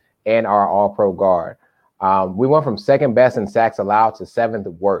tackles, and our All-Pro guard. We went from second best in sacks allowed to 7th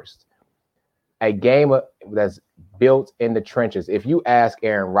worst. A game that's built in the trenches. If you ask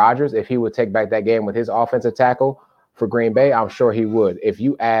Aaron Rodgers if he would take back that game with his offensive tackle for Green Bay, I'm sure he would. If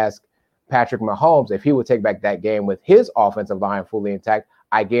you ask Patrick Mahomes if he would take back that game with his offensive line fully intact,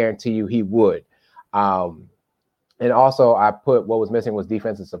 I guarantee you he would. And also I put what was missing was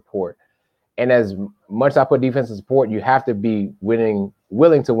defensive support. And as much as I put defensive support, you have to be willing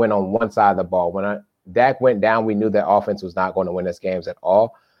to win on one side of the ball. When Dak went down, we knew that offense was not going to win us games at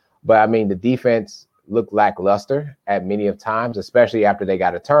all. But I mean, the defense looked lackluster at many of times, especially after they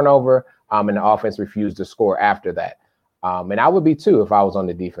got a turnover, and the offense refused to score after that. And I would be too if I was on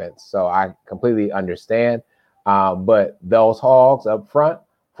the defense. So I completely understand. But those hogs up front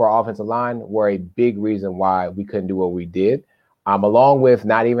for our offensive line were a big reason why we couldn't do what we did. Along with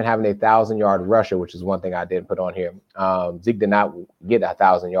not even having a 1,000-yard rusher, which is one thing I didn't put on here. Zeke did not get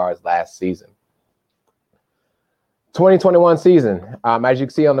 1,000 yards last season. 2021 season, as you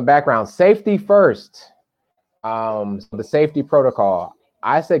can see on the background, safety first. So the safety protocol.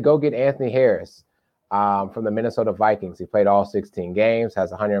 I said go get Anthony Harris from the Minnesota Vikings. He played all 16 games,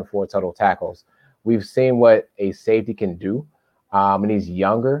 has 104 total tackles. We've seen what a safety can do, and he's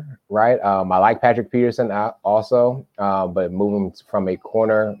younger, right? I like Patrick Peterson also, but moving from a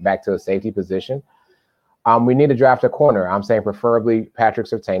corner back to a safety position. We need to draft a corner. I'm saying preferably Patrick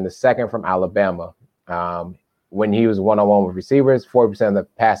Surtain, the second from Alabama. When he was one-on-one with receivers, 40% of the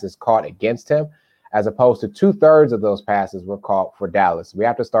passes caught against him, as opposed to 2/3 of those passes were caught for Dallas. We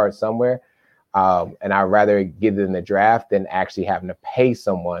have to start somewhere, and I'd rather get it in the draft than actually having to pay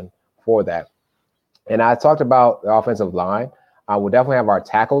someone for that. And I talked about the offensive line. We'll definitely have our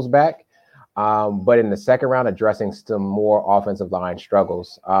tackles back, but in the second round, addressing some more offensive line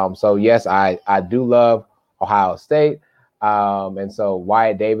struggles. So, yes, I do love Ohio State. And so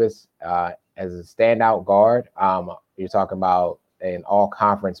Wyatt Davis as a standout guard, you're talking about an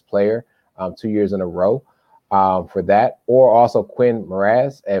all-conference player 2 years in a row for that. Or also Quinn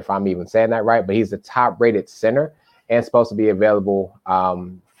Mraz, if I'm even saying that right, but he's the top-rated center and supposed to be available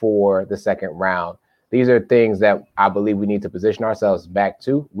for the second round. These are things that I believe we need to position ourselves back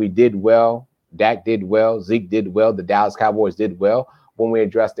to. We did well. Dak did well. Zeke did well. The Dallas Cowboys did well when we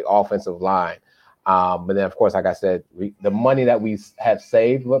addressed the offensive line. But then, of course, like I said, the money that we have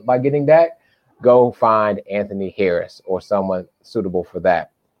saved by getting Dak, go find Anthony Harris or someone suitable for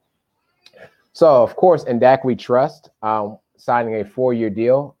that. So, of course, in Dak we trust, signing a 4-year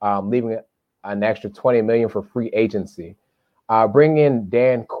deal, leaving an extra $20 million for free agency. Bring in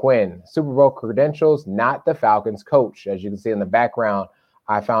Dan Quinn, Super Bowl credentials, not the Falcons coach. As you can see in the background,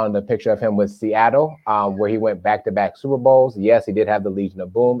 I found a picture of him with Seattle, where he went back-to-back Super Bowls. Yes, he did have the Legion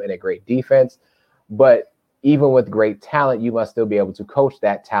of Boom and a great defense, but even with great talent, you must still be able to coach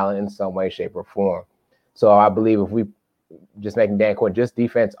that talent in some way, shape, or form. So I believe if we just making Dan Quinn just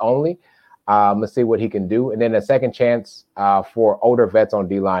defense only, let's see what he can do. And then a second chance for older vets on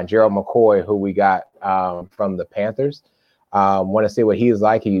D-line, Gerald McCoy, who we got from the Panthers. Want to see what he's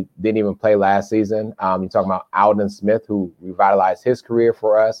like. He didn't even play last season. You're talking about Aldon Smith, who revitalized his career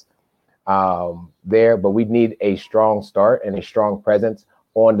for us there. But we need a strong start and a strong presence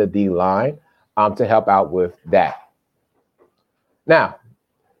on the D-line to help out with that. Now,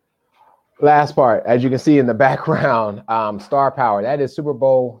 last part, as you can see in the background, star power. That is Super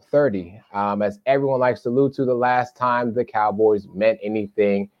Bowl 30. As everyone likes to allude to, the last time the Cowboys meant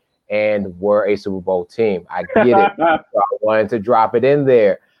anything and were a Super Bowl team. I get it. So I wanted to drop it in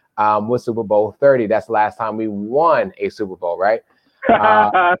there. was Super Bowl 30. That's the last time we won a Super Bowl, right?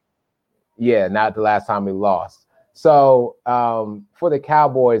 Yeah, not the last time we lost. So for the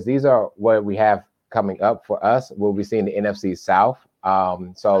Cowboys, these are what we have coming up for us. We'll be seeing the NFC South.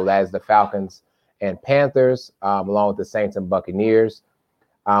 So that is the Falcons and Panthers, along with the Saints and Buccaneers.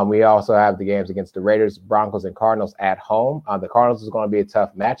 We also have the games against the Raiders, Broncos, and Cardinals at home. The Cardinals is going to be a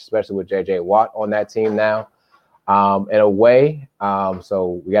tough match, especially with J.J. Watt on that team now. And away,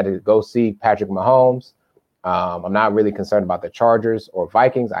 so we got to go see Patrick Mahomes. I'm not really concerned about the Chargers or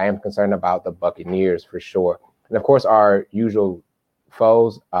Vikings. I am concerned about the Buccaneers for sure. And, of course, our usual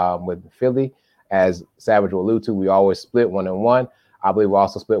foes with Philly, as Savage will allude to, we always split 1-1. I believe we'll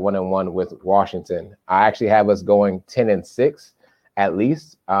also split 1-1 with Washington. I actually have us going 10-6 at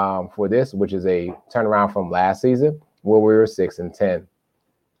least for this, which is a turnaround from last season where we were 6-10.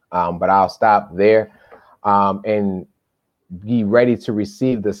 But I'll stop there and be ready to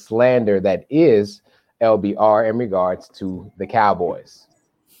receive the slander that is LBR in regards to the Cowboys.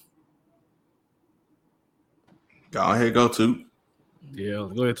 Go ahead, go to. Yeah,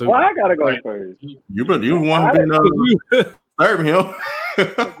 go ahead, too. Well, I gotta go first. You want to be serving him.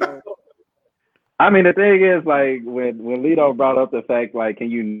 I mean, the thing is, like, when Lito brought up the fact, like,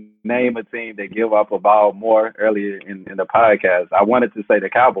 can you name a team that give up a ball more earlier in the podcast? I wanted to say the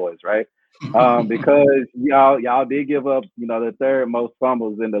Cowboys, right? Because y'all did give up, the third most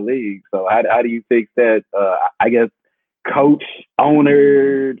fumbles in the league. So how do you fix that? I guess coach,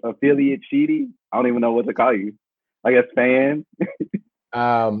 owner, affiliate cheating. I don't even know what to call you. I guess fan,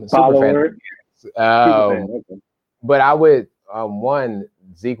 follower. Super fan. Okay. But I would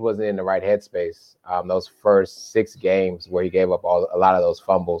Zeke wasn't in the right headspace. Those first 6 games where he gave up a lot of those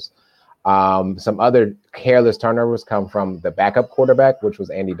fumbles. Some other careless turnovers come from the backup quarterback, which was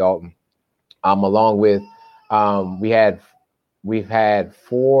Andy Dalton. Along with we've had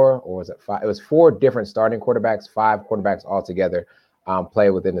 4, or was it 5? It was 4 different starting quarterbacks, 5 quarterbacks altogether play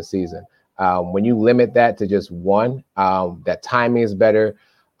within the season. When you limit that to just one, that timing is better.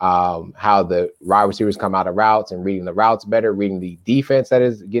 How the wide receivers come out of routes and reading the routes better, reading the defense that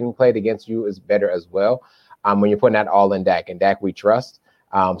is getting played against you is better as well. When you're putting that all in Dak, and Dak we trust.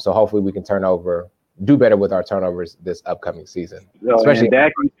 So hopefully we can do better with our turnovers this upcoming season. Especially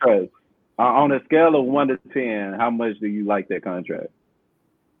Dak we trust. On a scale of 1 to 10, how much do you like that contract?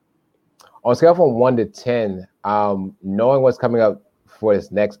 On a scale from 1 to 10, knowing what's coming up for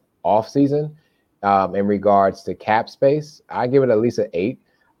this next offseason in regards to cap space, I give it at least an 8.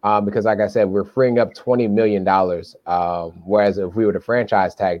 Because, like I said, we're freeing up $20 million, whereas if we were to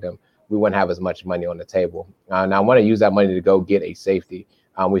franchise tag them, we wouldn't have as much money on the table. Now, I want to use that money to go get a safety.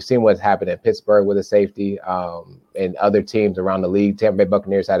 We've seen what's happened in Pittsburgh with a safety and other teams around the league. Tampa Bay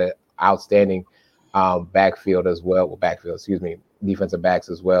Buccaneers had an outstanding defensive backs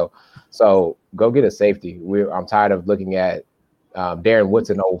as well. So go get a safety. I'm tired of looking at Darren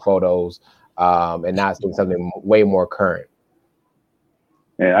Woodson old photos and not seeing something way more current.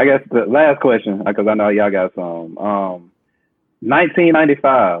 Yeah, I guess the last question, because I know y'all got some.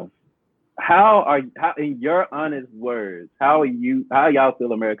 1995. How in your honest words, how y'all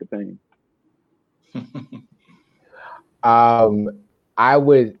feel America team? There's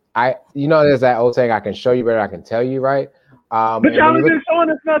that old saying, I can show you better, I can tell you, right? But y'all have been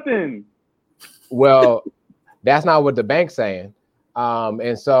showing us nothing. Well, that's not what the bank's saying.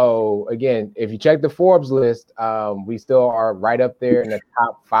 And so, again, if you check the Forbes list, we still are right up there in the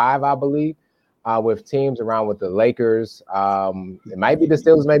top 5, I believe, with teams around with the Lakers. It might be the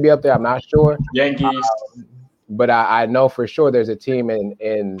Steelers, maybe up there. I'm not sure. Yankees. But I know for sure there's a team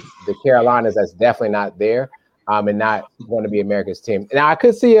in the Carolinas that's definitely not there and not going to be America's team. Now, I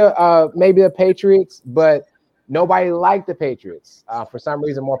could see maybe the Patriots, but nobody liked the Patriots. For some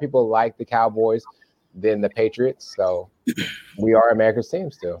reason, more people like the Cowboys than the Patriots. So we are America's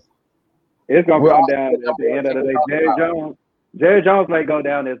team still. It's going to come down at the end of the day. Jerry Jones might go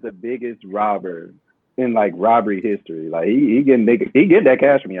down as the biggest robber in like robbery history. Like he getting that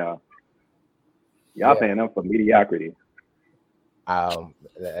cash from y'all. Y'all paying him for mediocrity.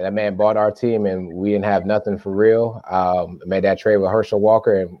 That man bought our team and we didn't have nothing for real. Made that trade with Herschel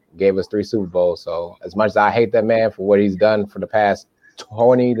Walker and gave us 3 Super Bowls. So as much as I hate that man for what he's done for the past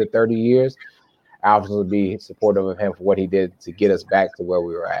 20 to 30 years, I obviously be supportive of him for what he did to get us back to where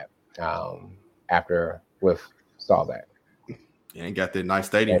we were at after with Staubach. And got that nice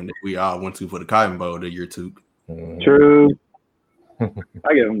stadium that we all went to for the Cotton Bowl the year 2. True.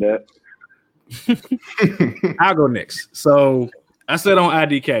 I give him that. I'll go next. So I said on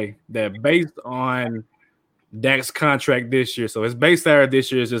IDK that based on Dak's contract this year, so his base salary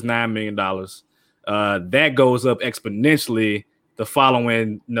this year is just $9 million. That goes up exponentially the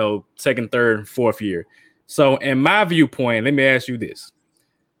following, second, third, fourth year. So in my viewpoint, let me ask you this.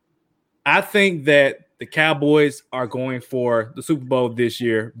 I think that the Cowboys are going for the Super Bowl this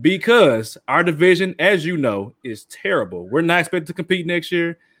year because our division, as you know, is terrible. We're not expected to compete next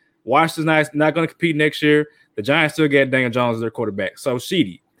year. Washington's not going to compete next year. The Giants still get Daniel Jones as their quarterback. So,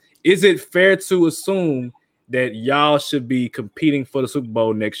 Sheedy, is it fair to assume that y'all should be competing for the Super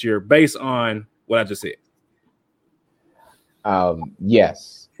Bowl next year based on what I just said?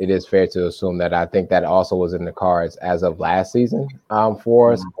 Yes, it is fair to assume that. I think that also was in the cards as of last season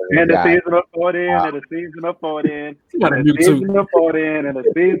for us. And the season before then, and the season before then, and the season before then, and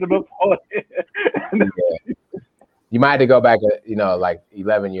the season before then. You might have to go back, like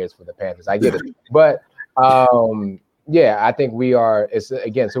 11 years for the Panthers. I get it. But, I think we are – it's,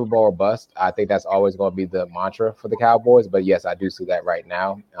 again, Super Bowl or bust. I think that's always going to be the mantra for the Cowboys. But, yes, I do see that right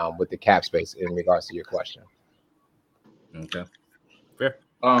now with the cap space in regards to your question. Okay. Fair.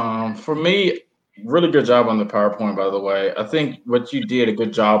 For me, really good job on the PowerPoint, by the way. I think what you did a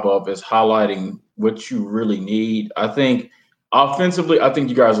good job of is highlighting what you really need. I think – offensively, I think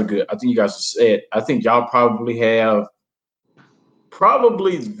you guys are good. I think you guys are set. I think y'all probably have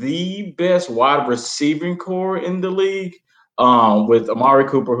the best wide receiving core in the league with Amari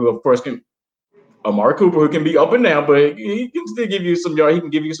Cooper, who of course can be up and down, but he can still give you some yards. He can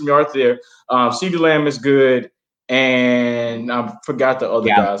give you some yards there. CeeDee Lamb is good, and I forgot the other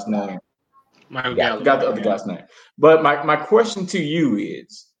guy's name. Forgot the other guy's name. But my question to you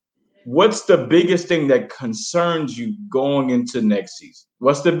is, what's the biggest thing that concerns you going into next season?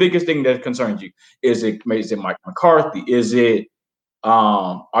 What's the biggest thing that concerns you? Is it Mike McCarthy? Is it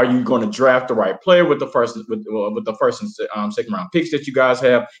are you going to draft the right player with the first and second round picks that you guys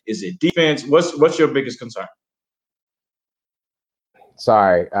have? Is it defense? What's your biggest concern?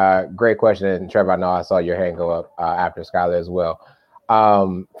 Sorry, great question, and Trevor, I know I saw your hand go up after Skylar as well.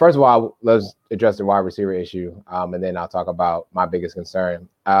 First of all, let's address the wide receiver issue, and then I'll talk about my biggest concern.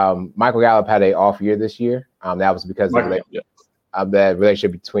 Michael Gallup had an off year this year. That was because of the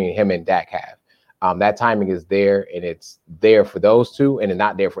relationship between him and Dak have. That timing is there, and it's there for those two, and it's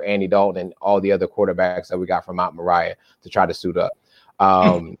not there for Andy Dalton and all the other quarterbacks that we got from Mount Moriah to try to suit up.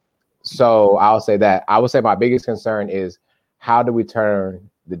 So I'll say that. I would say my biggest concern is how do we turn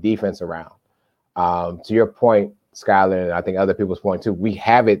the defense around? To your point, Skyler, and I think other people's point too, we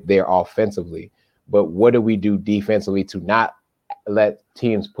have it there offensively, but what do we do defensively to not let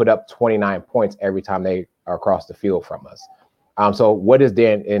teams put up 29 points every time they are across the field from us? So what is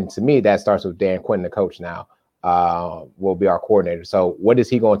Dan? And to me, that starts with Dan Quinn, the coach now, will be our coordinator. So what is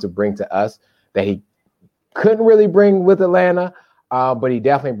he going to bring to us that he couldn't really bring with Atlanta, but he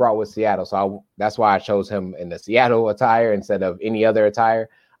definitely brought with Seattle. So that's why I chose him in the Seattle attire instead of any other attire.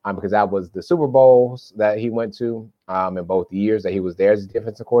 Because that was the Super Bowls that he went to in both the years that he was there as a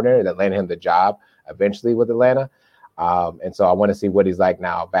defensive coordinator that landed him the job eventually with Atlanta. And so I want to see what he's like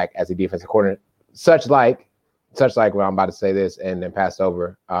now back as a defensive coordinator, such like when I'm about to say this and then pass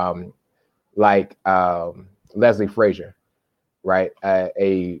over, like Leslie Frazier, right?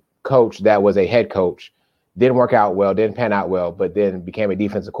 A coach that was a head coach, didn't work out well, didn't pan out well, but then became a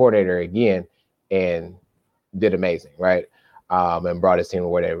defensive coordinator again and did amazing, right? And brought his team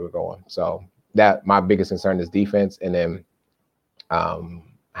where they were going. So that my biggest concern is defense, and then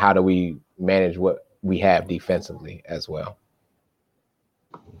how do we manage what we have defensively as well?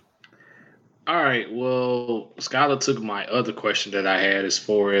 All right. Well, Skylar took my other question that I had as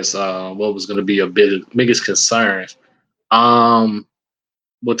far as what was going to be a biggest concern.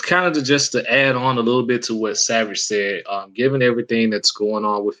 But kind of just to add on a little bit to what Savage said, given everything that's going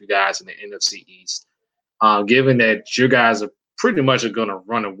on with you guys in the NFC East, given that you guys are pretty much going to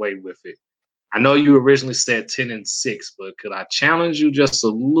run away with it. I know you originally said 10-6, but could I challenge you just a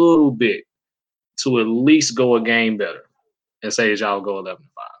little bit to at least go a game better and say y'all go 11-5?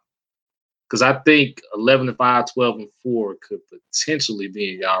 Because I think 11-5, 12-4 could potentially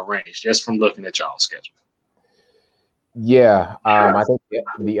be in y'all range just from looking at y'all's schedule. Yeah, I think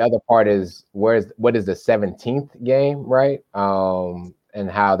the other part is what is the 17th game, right?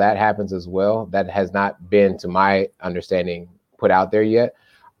 And how that happens as well. That has not been, to my understanding, put out there yet.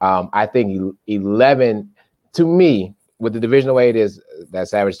 I think 11, to me, with the division the way it is that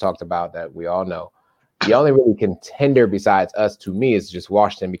Savage talked about, that we all know, the only really contender besides us, to me, is just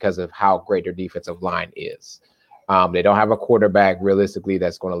Washington because of how great their defensive line is. They don't have a quarterback realistically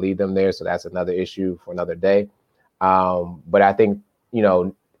that's going to lead them there, so that's another issue for another day. But I think,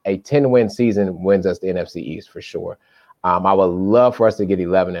 a 10-win season wins us the NFC East for sure. I would love for us to get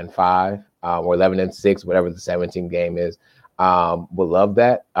 11-5 or 11-6, whatever the 17th game is. Would love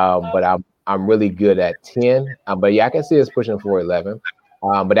that. But I'm really good at 10. But yeah, I can see us pushing for 11.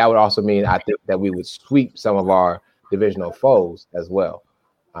 But that would also mean I think that we would sweep some of our divisional foes as well,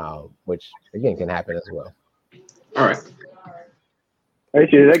 which again can happen as well. All right. Hey,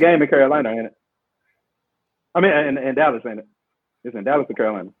 shit, that game in Carolina, ain't it? I mean, in Dallas, ain't it? It's in Dallas or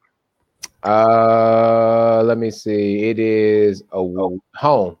Carolina? Let me see. It is a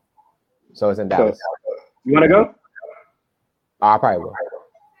home, so it's in Dallas. So, you want to go? I probably will.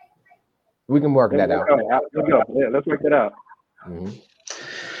 We can work that out. Let's go. Yeah, let's work that out. Mm-hmm.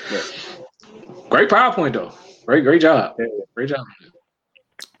 Yeah. Great PowerPoint though. Great job. Great job.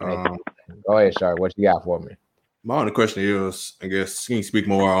 Go ahead, Shark. What you got for me? My only question is, I guess, can you speak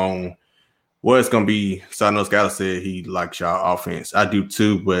more on what it's going to be? So I know Scott said he likes y'all offense. I do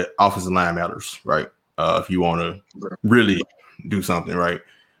too, but offensive line matters, right? If you want to really do something, right?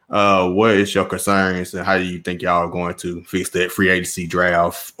 What is your concerns and how do you think y'all are going to fix that free agency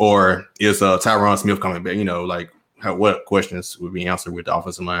draft? Or is Tyron Smith coming back? You know, like what questions would be answered with the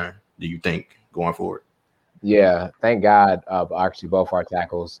offensive line, do you think, going forward? Yeah, thank God. Actually, both our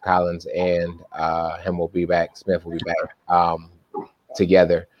tackles, Collins and him, will be back. Smith will be back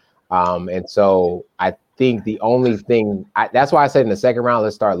together. And so I think the only thing that's why I said in the second round,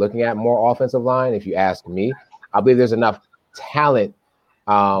 let's start looking at more offensive line. If you ask me, I believe there's enough talent,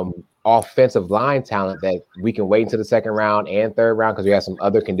 offensive line talent, that we can wait until the second round and third round because we have some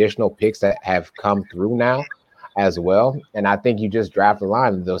other conditional picks that have come through now as well. And I think you just draft the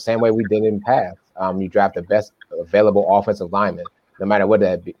line the same way we did in the past. You draft the best available offensive lineman, no matter what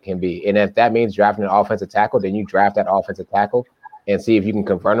that can be. And if that means drafting an offensive tackle, then you draft that offensive tackle and see if you can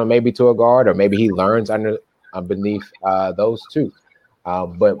convert him maybe to a guard, or maybe he learns beneath those two.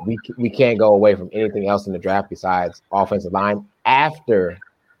 But we can't go away from anything else in the draft besides offensive line after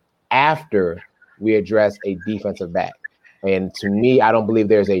we address a defensive back. And to me, I don't believe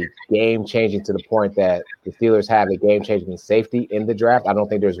there's a game changing to the point that the Steelers have a game changing safety in the draft. I don't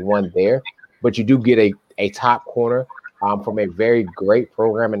think there's one there, but you do get a top corner from a very great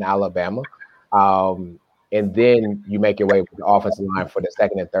program in Alabama. And then you make your way with the offensive line for the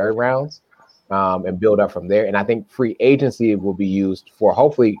second and third rounds and build up from there. And I think free agency will be used for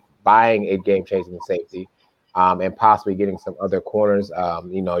hopefully buying a game-changing safety and possibly getting some other corners.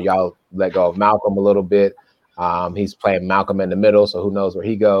 Y'all let go of Malcolm a little bit. He's playing Malcolm in the middle, so who knows where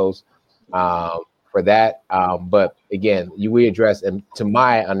he goes for that. But again, we address, and to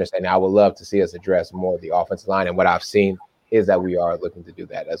my understanding, I would love to see us address more of the offensive line. And what I've seen is that we are looking to do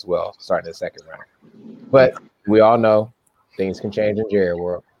that as well, starting the second round. But we all know things can change in Jerry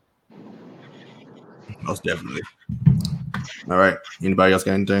world. Most definitely. All right. Anybody else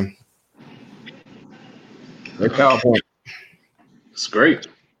got anything? Great PowerPoint. It's great.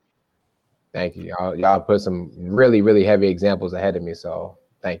 Thank you. Y'all put some really, really heavy examples ahead of me, so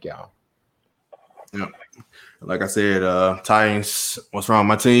thank y'all. Yeah. Like I said, Titans, what's wrong with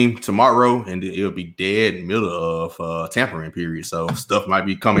my team tomorrow, and it'll be dead in the middle of tampering period. So stuff might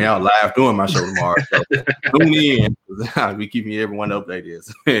be coming out live during my show tomorrow. So tune in. I'll be keeping everyone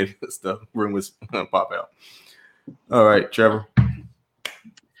updated as stuff rumors pop out. All right, Trevor.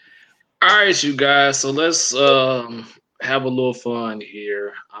 All right, you guys. So let's have a little fun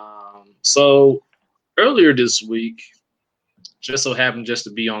here. So earlier this week, just so happened just to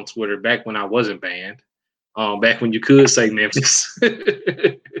be on Twitter back when I wasn't banned. Back when you could say Memphis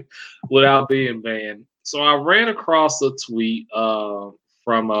without being banned. So I ran across a tweet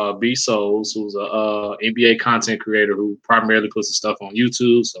from B Souls, who's a NBA content creator who primarily puts his stuff on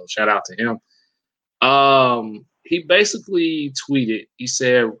YouTube. So shout out to him. He basically tweeted, he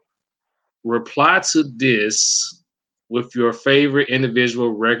said, reply to this with your favorite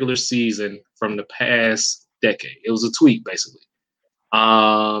individual regular season from the past decade. It was a tweet, basically.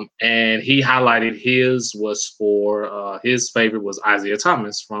 And he highlighted his was for his favorite was Isaiah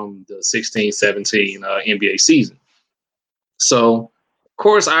Thomas from the 16-17 NBA season. So, of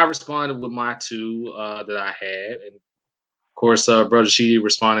course, I responded with my two that I had. And, of course, Brother Sheedy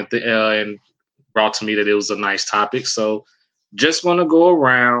responded and brought to me that it was a nice topic. So, just want to go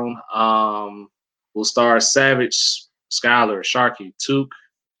around. We'll start Savage, Skylar, Sharky, Took,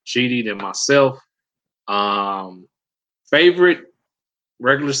 Sheedy, then myself. Favorite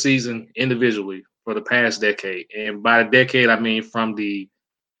regular season individually for the past decade. And by the decade, I mean from the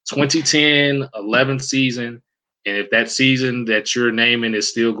 2010-11 season. And if that season that you're naming is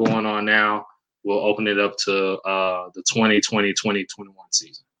still going on now, we'll open it up to the 2020-2021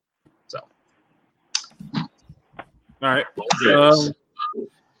 season. So. All right.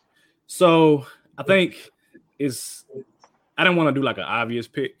 So I think I didn't want to do like an obvious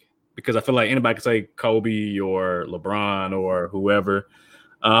pick because I feel like anybody could say Kobe or LeBron or whoever.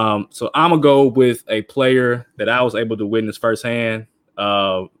 So I'm gonna go with a player that I was able to witness firsthand,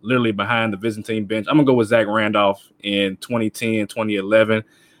 literally behind the Byzantine bench. I'm gonna go with Zach Randolph in 2010, 2011.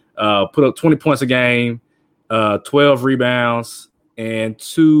 Put up 20 points a game, 12 rebounds, and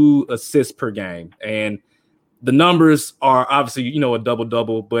 2 assists per game. And the numbers are obviously, a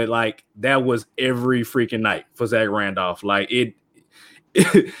double-double, but like that was every freaking night for Zach Randolph. Like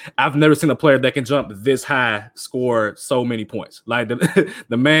I've never seen a player that can jump this high score so many points. Like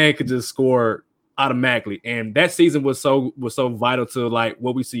the man could just score automatically. And that season was so vital to like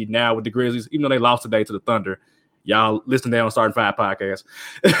what we see now with the Grizzlies, even though they lost today to the Thunder. Y'all listen there on Starting Five podcast.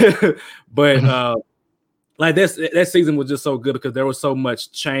 But like that season was just so good because there was so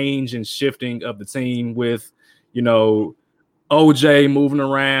much change and shifting of the team with, OJ moving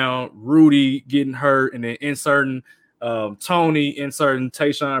around, Rudy getting hurt, and then inserting Tony, inserting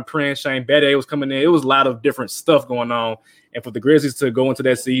Tayshaun Prince, Shane Battier was coming in. It was a lot of different stuff going on. And for the Grizzlies to go into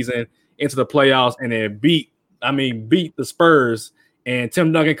that season, into the playoffs, and then beat the Spurs, and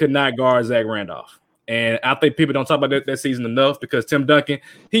Tim Duncan could not guard Zach Randolph. And I think people don't talk about that season enough because Tim Duncan,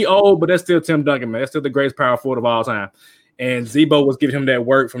 he old, but that's still Tim Duncan, man. That's still the greatest power forward of all time. And Z-Bo was giving him that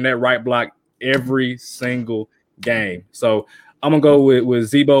work from that right block every single game. So I'm going to go with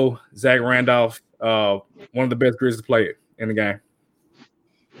Z-Bo, Zach Randolph, one of the best Grizzlies player in the game.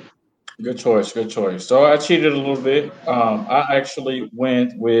 Good choice. So I cheated a little bit. I actually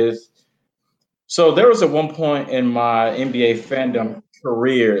went with – so there was at one point in my NBA fandom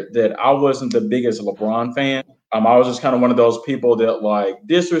career that I wasn't the biggest LeBron fan. I was just kind of one of those people that like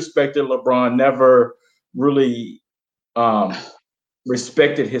disrespected LeBron, never really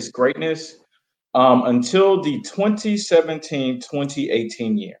respected his greatness until the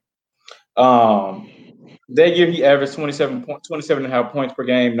 2017-2018 year. That year he averaged 27.5 points per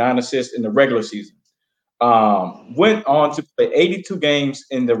game, 9 assists in the regular season. Went on to play 82 games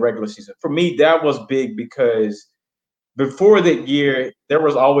in the regular season. For me, that was big because before that year, there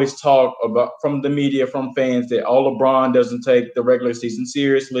was always talk about from the media, from fans, that LeBron doesn't take the regular season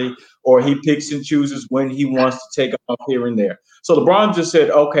seriously, or he picks and chooses when he wants to take off here and there. So LeBron just said,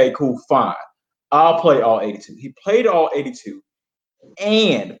 okay, cool, fine. I'll play all 82. He played all 82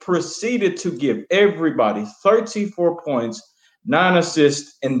 and proceeded to give everybody 34 points, 9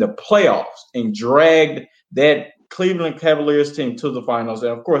 assists in the playoffs, and dragged that Cleveland Cavaliers team to the finals.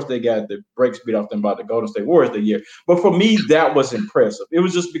 And of course, they got the brakes beat off them by the Golden State Warriors that year. But for me, that was impressive. It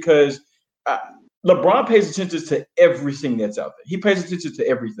was just because LeBron pays attention to everything that's out there. He pays attention to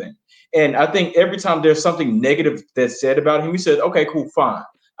everything. And I think every time there's something negative that's said about him, he said, okay, cool, fine.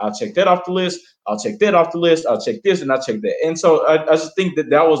 I'll check that off the list. I'll check that off the list. I'll check this and I'll check that. And so I just think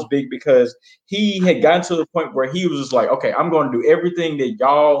that was big because he had gotten to the point where he was just like, okay, I'm going to do everything that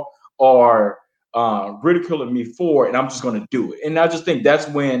y'all are ridiculing me for, and I'm just going to do it. And I just think that's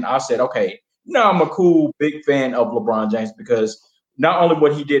when I said, okay, now I'm a cool, big fan of LeBron James because not only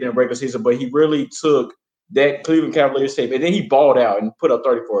what he did in regular season, but he really took that Cleveland Cavaliers tape and then he balled out and put up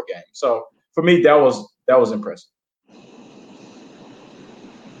 34 games. So for me, that was impressive.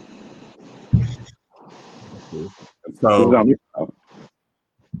 So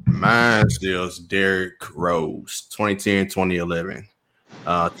mine still is Derrick Rose, 2010, 2011.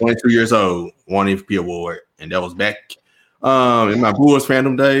 22 years old, won MVP award, and that was back in my Bulls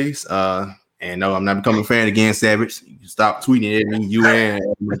fandom days. And no, I'm not becoming a fan again, Savage. You stop tweeting at me, you and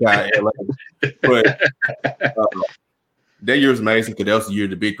my guy LA. But that year was amazing because that was the year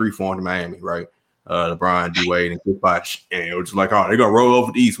the Big Three formed in Miami, right? LeBron, D-Wade, and Chris Bosh. And it was just like, oh, they're going to roll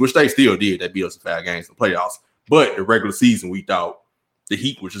over the East, which they still did. They beat us in 5 games in the playoffs. But the regular season, we thought the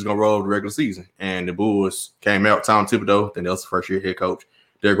Heat was just going to roll over the regular season. And the Bulls came out, Tom Thibodeau, then that was the first year head coach.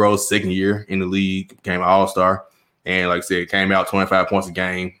 Derrick Rose, second year in the league, became an all-star. And like I said, came out 25 points a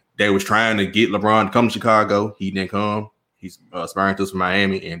game. They was trying to get LeBron to come to Chicago. He didn't come. He's aspiring to us from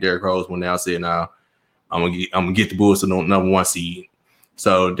Miami. And Derrick Rose went out and said, nah, I'm gonna get the Bulls to the number 1 seed.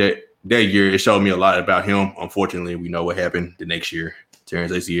 So that year, it showed me a lot about him. Unfortunately, we know what happened the next year.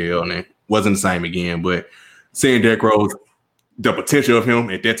 Terrence ACL, and it wasn't the same again. But seeing Derrick Rose, the potential of him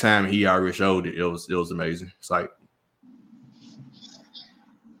at that time, he already showed it. It was amazing. It's like,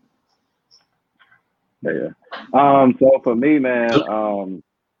 yeah. So for me, man,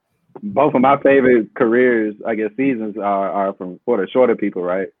 both of my favorite careers, I guess, seasons are for the shorter people,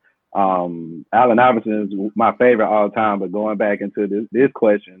 right? Allen Iverson is my favorite all time, but going back into this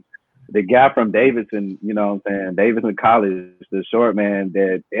question, the guy from Davidson, you know what I'm saying? Davidson College, the short man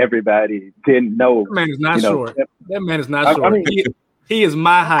that everybody didn't know. That man is not short. That man is not short. I mean, he is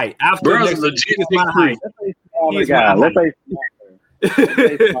my height. Bro's legit my height. Let's say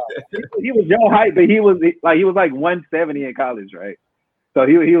he was your height, but he was like 170 in college, right? So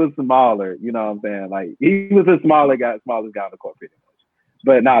he was smaller, you know what I'm saying? Like he was a smallest guy on the court pretty much.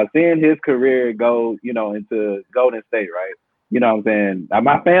 But now seeing his career go, into Golden State, right? You know what I'm saying? I'm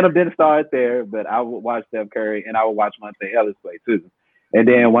not a fan of didn't start there, but I would watch Steph Curry and I would watch Monte Ellis play too. And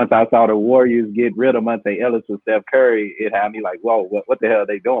then once I saw the Warriors get rid of Monte Ellis with Steph Curry, it had me like, whoa, what the hell are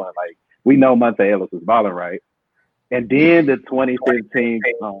they doing? Like, we know Monte Ellis was balling, right? And then the 2015,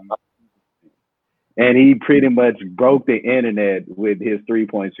 and he pretty much broke the internet with his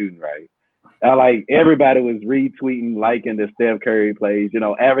 3-point shooting, right? Like, everybody was retweeting, liking the Steph Curry plays,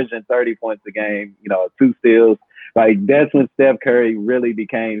 averaging 30 points a game, 2 steals. Like, that's when Steph Curry really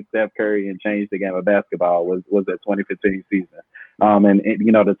became Steph Curry and changed the game of basketball was that 2015 season. And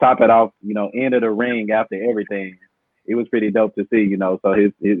to top it off, end of the ring after everything, it was pretty dope to see, so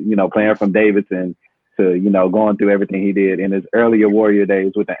his playing from Davidson to, going through everything he did in his earlier Warrior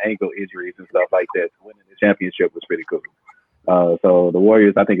days with the ankle injuries and stuff like that, winning the championship was pretty cool. So the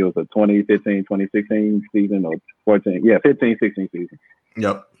Warriors, I think it was a 2015, 2016 season or 14. Yeah, 15, 16 season.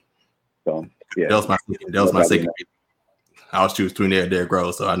 Yep. So, yeah. That was my second. I was choosing between there and Derrick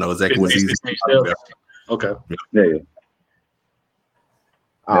Rose, so I know exactly what season. Okay. Yeah.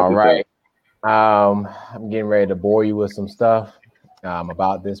 All right. I'm getting ready to bore you with some stuff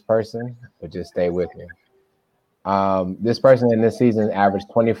about this person, but just stay with me. This person in this season averaged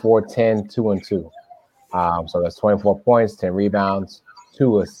 24, 10, 2, and 2. So that's 24 points, 10 rebounds,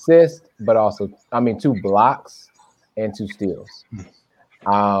 2 assists, but also, 2 blocks and 2 steals.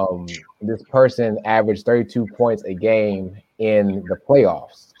 This person averaged 32 points a game in the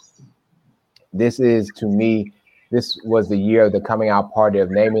playoffs. This was the year of the coming out party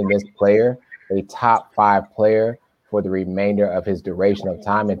of naming this player a top 5 player for the remainder of his duration of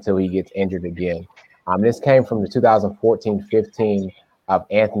time until he gets injured again. This came from the 2014-15 of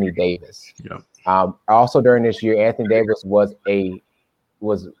Anthony Davis. Yeah. Also during this year, Anthony Davis was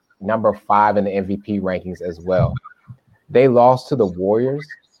number 5 in the MVP rankings as well. They lost to the Warriors.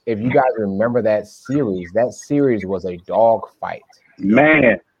 If you guys remember that series was a dog fight.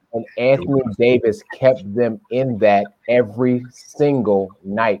 Man. And Anthony Davis kept them in that every single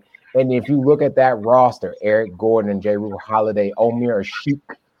night. And if you look at that roster, Eric Gordon and Jrue Holiday, Omer Asik,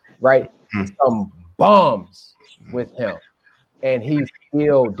 right? Some bums with him. And he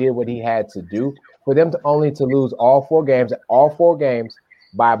still did what he had to do. For them to lose all four games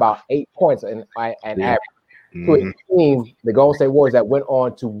by about 8 points and average. To a team, the Golden State Warriors, that went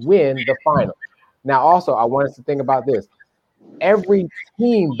on to win the final. Now, also, I want us to think about this. Every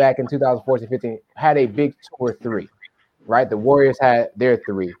team back in 2014-15 had a big 2 or 3, right? The Warriors had their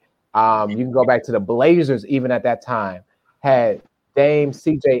 3. You can go back to the Blazers, even at that time, had Dame,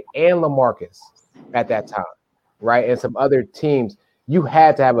 CJ, and LaMarcus at that time, right? And some other teams, you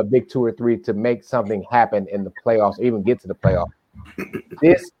had to have a big 2 or 3 to make something happen in the playoffs, or even get to the playoffs.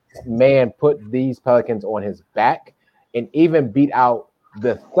 This man put these Pelicans on his back and even beat out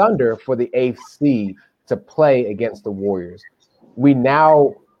the Thunder for the 8th seed to play against the Warriors. We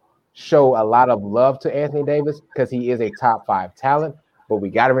now show a lot of love to Anthony Davis because he is a top 5 talent, but we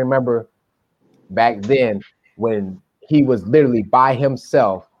got to remember back then when he was literally by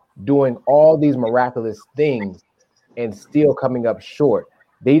himself doing all these miraculous things and still coming up short.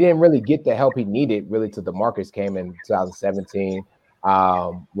 They didn't really get the help he needed really till DeMarcus came in 2017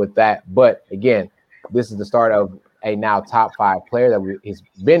 with that. But again, this is the start of a now top 5 player he's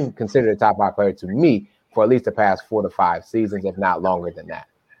been considered a top 5 player to me for at least the past 4 to 5 seasons, if not longer than that.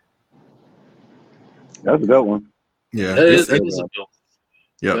 That's a good one. Yeah, it is a good one.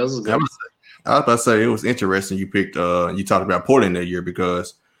 Yeah, I was about to say it was interesting. You picked, you talked about Portland that year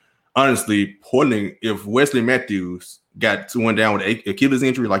because honestly, Portland, if Wesley Matthews went down with an Achilles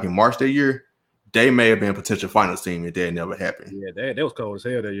injury like in March that year, they may have been a potential finals team if that never happened. Yeah, that was cold as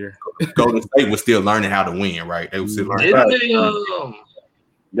hell that year. Golden State was still learning how to win, right? They were still learning.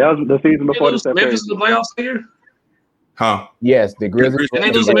 That was the season before the Memphis in the playoffs here. Huh? Yes, the Grizzlies. And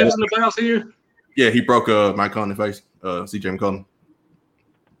they lose Memphis in the playoffs here. Yeah, he broke Mike Conley's face. CJ McCollum.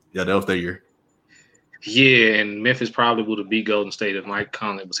 Yeah, that was that year. Yeah, and Memphis probably would have beat Golden State if Mike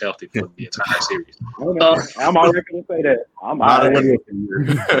Conley was healthy for the entire series. I'm already going to say that. I'm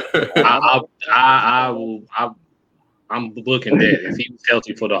booking that. If he was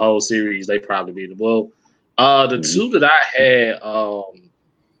healthy for the whole series, they probably beat him. Well, the 2 that I had,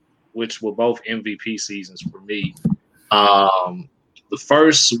 which were both MVP seasons for me, the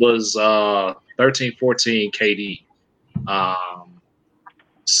first was 13-14 KD.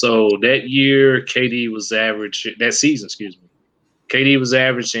 So that year, KD was averaging that season. KD was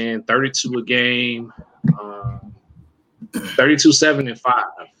averaging 32 a game, 32, 7, and 5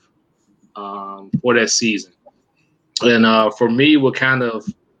 for that season. And for me, what kind of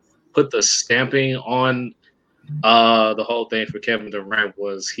put the stamping on the whole thing for Kevin Durant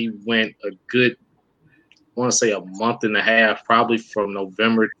was he went a good, I want to say, a month and a half, probably from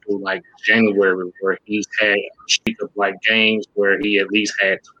November to like January, where he's had a streak of like games where he at least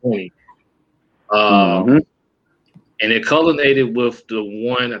had 20. And it culminated with the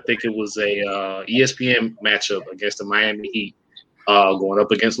one, I think it was a ESPN matchup against the Miami Heat, going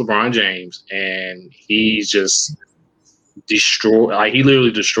up against LeBron James, and he just destroyed. Like, he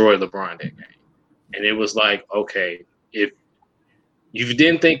literally destroyed LeBron that game. And it was like, okay, if you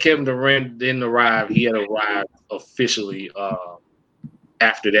didn't think Kevin Durant didn't arrive, he had arrived officially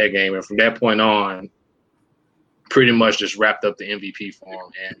after that game, and from that point on, pretty much just wrapped up the MVP for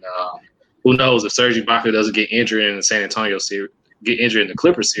him. And who knows if Serge Ibaka doesn't get injured in the San Antonio series, get injured in the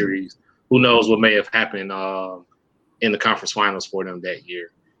Clippers series? Who knows what may have happened in the conference finals for them that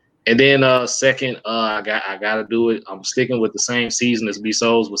year? And then second, I got to do it. I'm sticking with the same season as B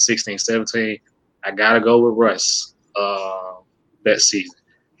Souls with 16-17. I got to go with Russ that season,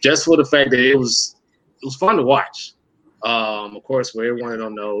 just for the fact that it was fun to watch. Of course, for everyone that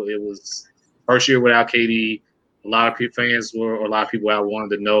don't know, it was first year without KD. A lot of a lot of people out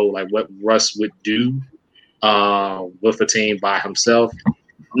wanted to know like what Russ would do with a team by himself.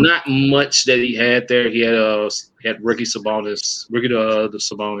 Not much that he had there. He had Ricky Sabonis,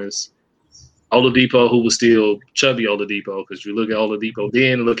 Oladipo, who was still chubby Oladipo, because you look at Oladipo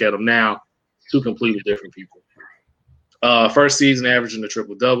then and look at him now, two completely different people. First season averaging a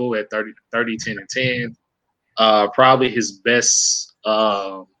triple-double at 30, 10, and 10. Probably his best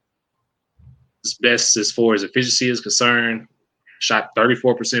as far as efficiency is concerned. Shot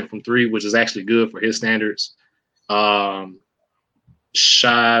 34% from three, which is actually good for his standards.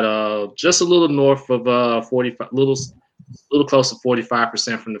 Shot just a little north of 45, little close to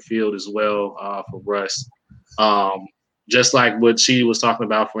 45% from the field as well for Russ. Just like what she was talking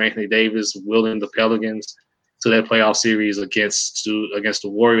about for Anthony Davis, willing the Pelicans to that playoff series against the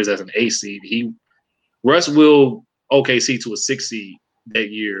Warriors as an 8 seed. Russ will OKC to a 6 seed that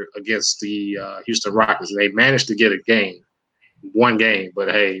year against the Houston Rockets. They managed to get one game, but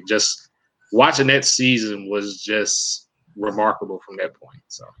hey, just watching that season was just remarkable from that point.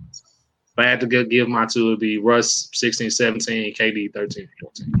 So if I had to give my two, it would be Russ 16-17, KD 13-14.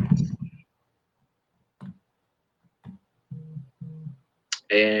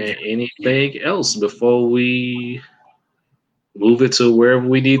 And anything else before we move it to wherever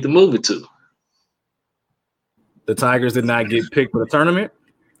we need to move it to? The Tigers did not get picked for the tournament,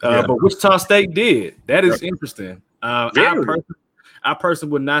 but Wichita State did. That is interesting. I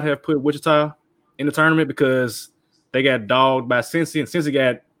personally would not have put Wichita in the tournament because they got dogged by Cincy, and Cincy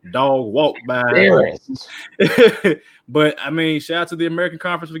got dog walked by. But I mean, shout out to the American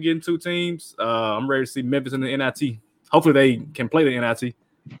Conference for getting 2 teams. I'm ready to see Memphis in the NIT. Hopefully they can play the NIT,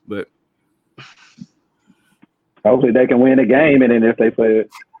 but hopefully they can win a game, and then if they play it.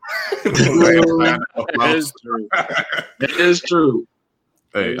 That is true.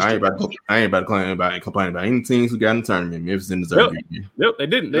 Hey, I ain't about to complain about any teams who got in the tournament. Memphis didn't deserve it. Yep, they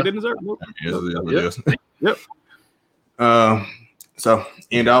didn't. They didn't deserve it. Yep. So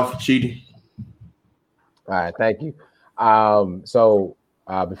end off, Cheaty. All right, thank you. So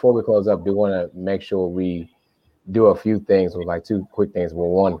before we close up, do want to make sure we do a few things with like 2 quick things. Well,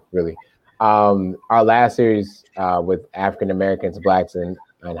 one really. Our last series with African Americans, Blacks, and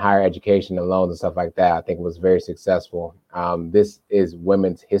higher education and loans and stuff like that, I think was very successful. This is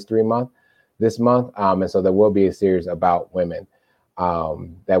Women's History Month this month. And so there will be a series about women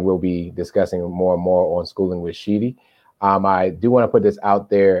that we'll be discussing more and more on Schooling with Sheedy. I do want to put this out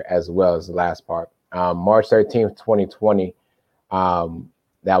there as well as the last part. March 13th, 2020,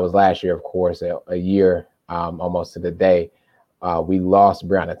 that was last year, of course, a year almost to the day. We lost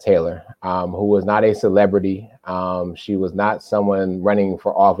Breonna Taylor, who was not a celebrity. She was not someone running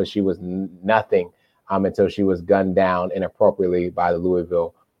for office. She was nothing until she was gunned down inappropriately by the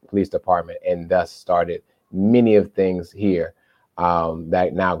Louisville Police Department, and thus started many of things here that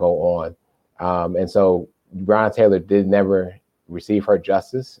now go on. And so Breonna Taylor did never receive her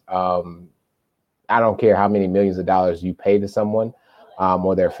justice. I don't care how many millions of dollars you pay to someone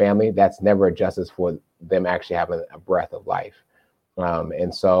or their family. That's never a justice for them actually having a breath of life.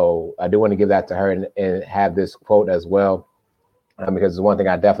 And so I do want to give that to her and have this quote as well, because one thing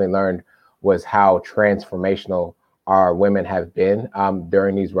I definitely learned was how transformational our women have been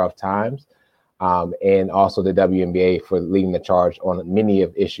during these rough times, and also the WNBA for leading the charge on many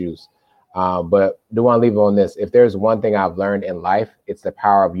of issues. But do want to leave on this. If there's one thing I've learned in life, it's the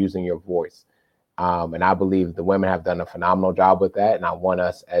power of using your voice. And I believe the women have done a phenomenal job with that. And I want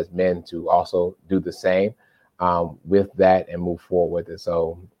us as men to also do the same. with that and move forward with it.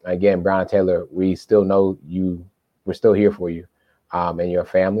 So again, Brown and Taylor, we still know you. We're still here for you and your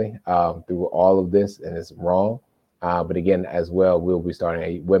family through all of this, and it's wrong. But again, as well, we'll be starting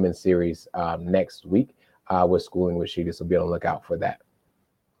a women's series next week with Schooling with Sheeta, so be on the lookout for that.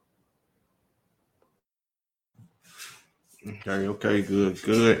 Okay,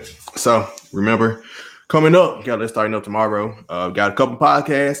 good. So remember, coming up, let's starting up tomorrow. Got a couple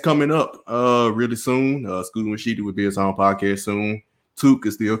podcasts coming up really soon. Schooling with Sheeta will be its own podcast soon. Took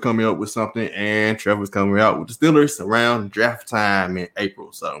is still coming up with something, and Trevor's coming out with the Steelers around draft time in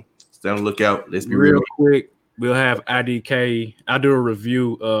April. So stay on the lookout. Let's be real quick. We'll have IDK. I'll do a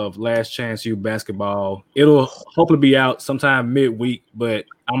review of Last Chance U basketball. It'll hopefully be out sometime midweek, but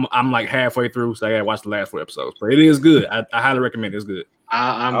I'm like halfway through, so I gotta watch the last 4 episodes. But it is good. I highly recommend it. It's good.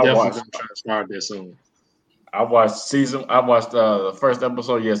 I'm definitely gonna try to start this soon. I watched the first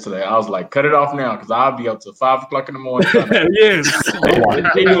episode yesterday. I was like, cut it off now because I'll be up to 5 o'clock in the morning. Yes.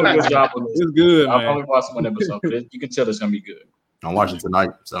 They do a good job on this. It's good. I'll probably watch one episode, but you can tell it's gonna be good. I'm watching tonight,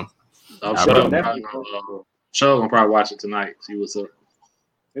 so I'm sure gonna probably watch it tonight. See what's up.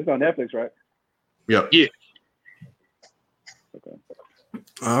 It's on Netflix, right? Yep. Yeah. Okay.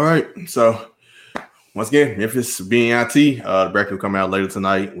 All right. So once again, Memphis BNIT, the bracket will come out later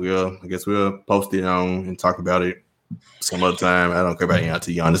tonight. I guess we'll post it on and talk about it some other time. I don't care about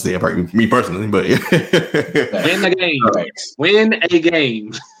NIT, honestly. Me personally, but win the game. Win a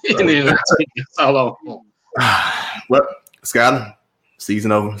game. And then it's all over. Well, Skyler,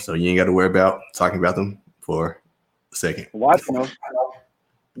 season over, so you ain't got to worry about talking about them for a second. Watch them.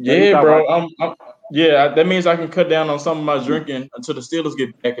 Yeah, bro. Yeah, that means I can cut down on some of my drinking until the Steelers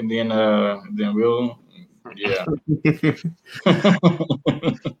get back, and then we'll, yeah.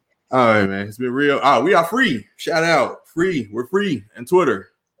 All right, man. It's been real. We are free. Shout out, free. We're free on Twitter.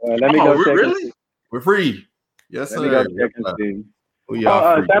 Let me go check. Really? We're free. Yes, Let me sir. go check and see. We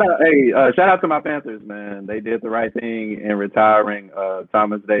are free. Shout out to my Panthers, man. They did the right thing in retiring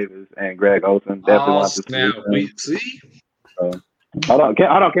Thomas Davis and Greg Olsen. Definitely want to see. Hold on.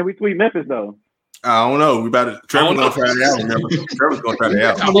 Can we tweet Memphis though? I don't know. Trevor's gonna try it out. Remember, Trevor's gonna try it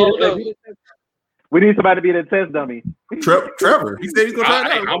out. We need somebody to be the test dummy. Trevor, he said he's gonna try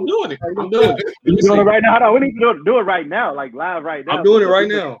it out. I'm doing it. You doing it right now? Hold on. We need to do it right now, like live right now. I'm doing it right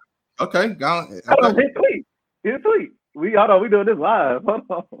now. Okay, go on. Hold on, hit tweet. We doing this live. Hold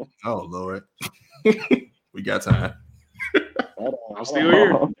on. Oh Lord, we got time. I'm still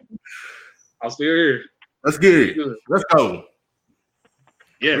here. Let's get it. Let's go.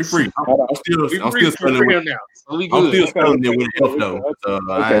 Yes. We free. I'm still spelling with the F though. So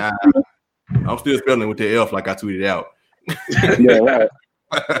I'm still spelling with the F like I tweeted out. Yeah, right.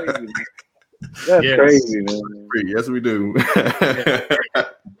 That's crazy, man. Free. Yes, we do. I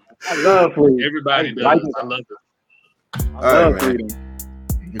love freedom. Everybody does. I love it. All right, man.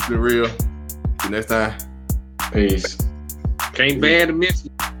 It's been real. See you next time. Peace. Can't ban the Memphis.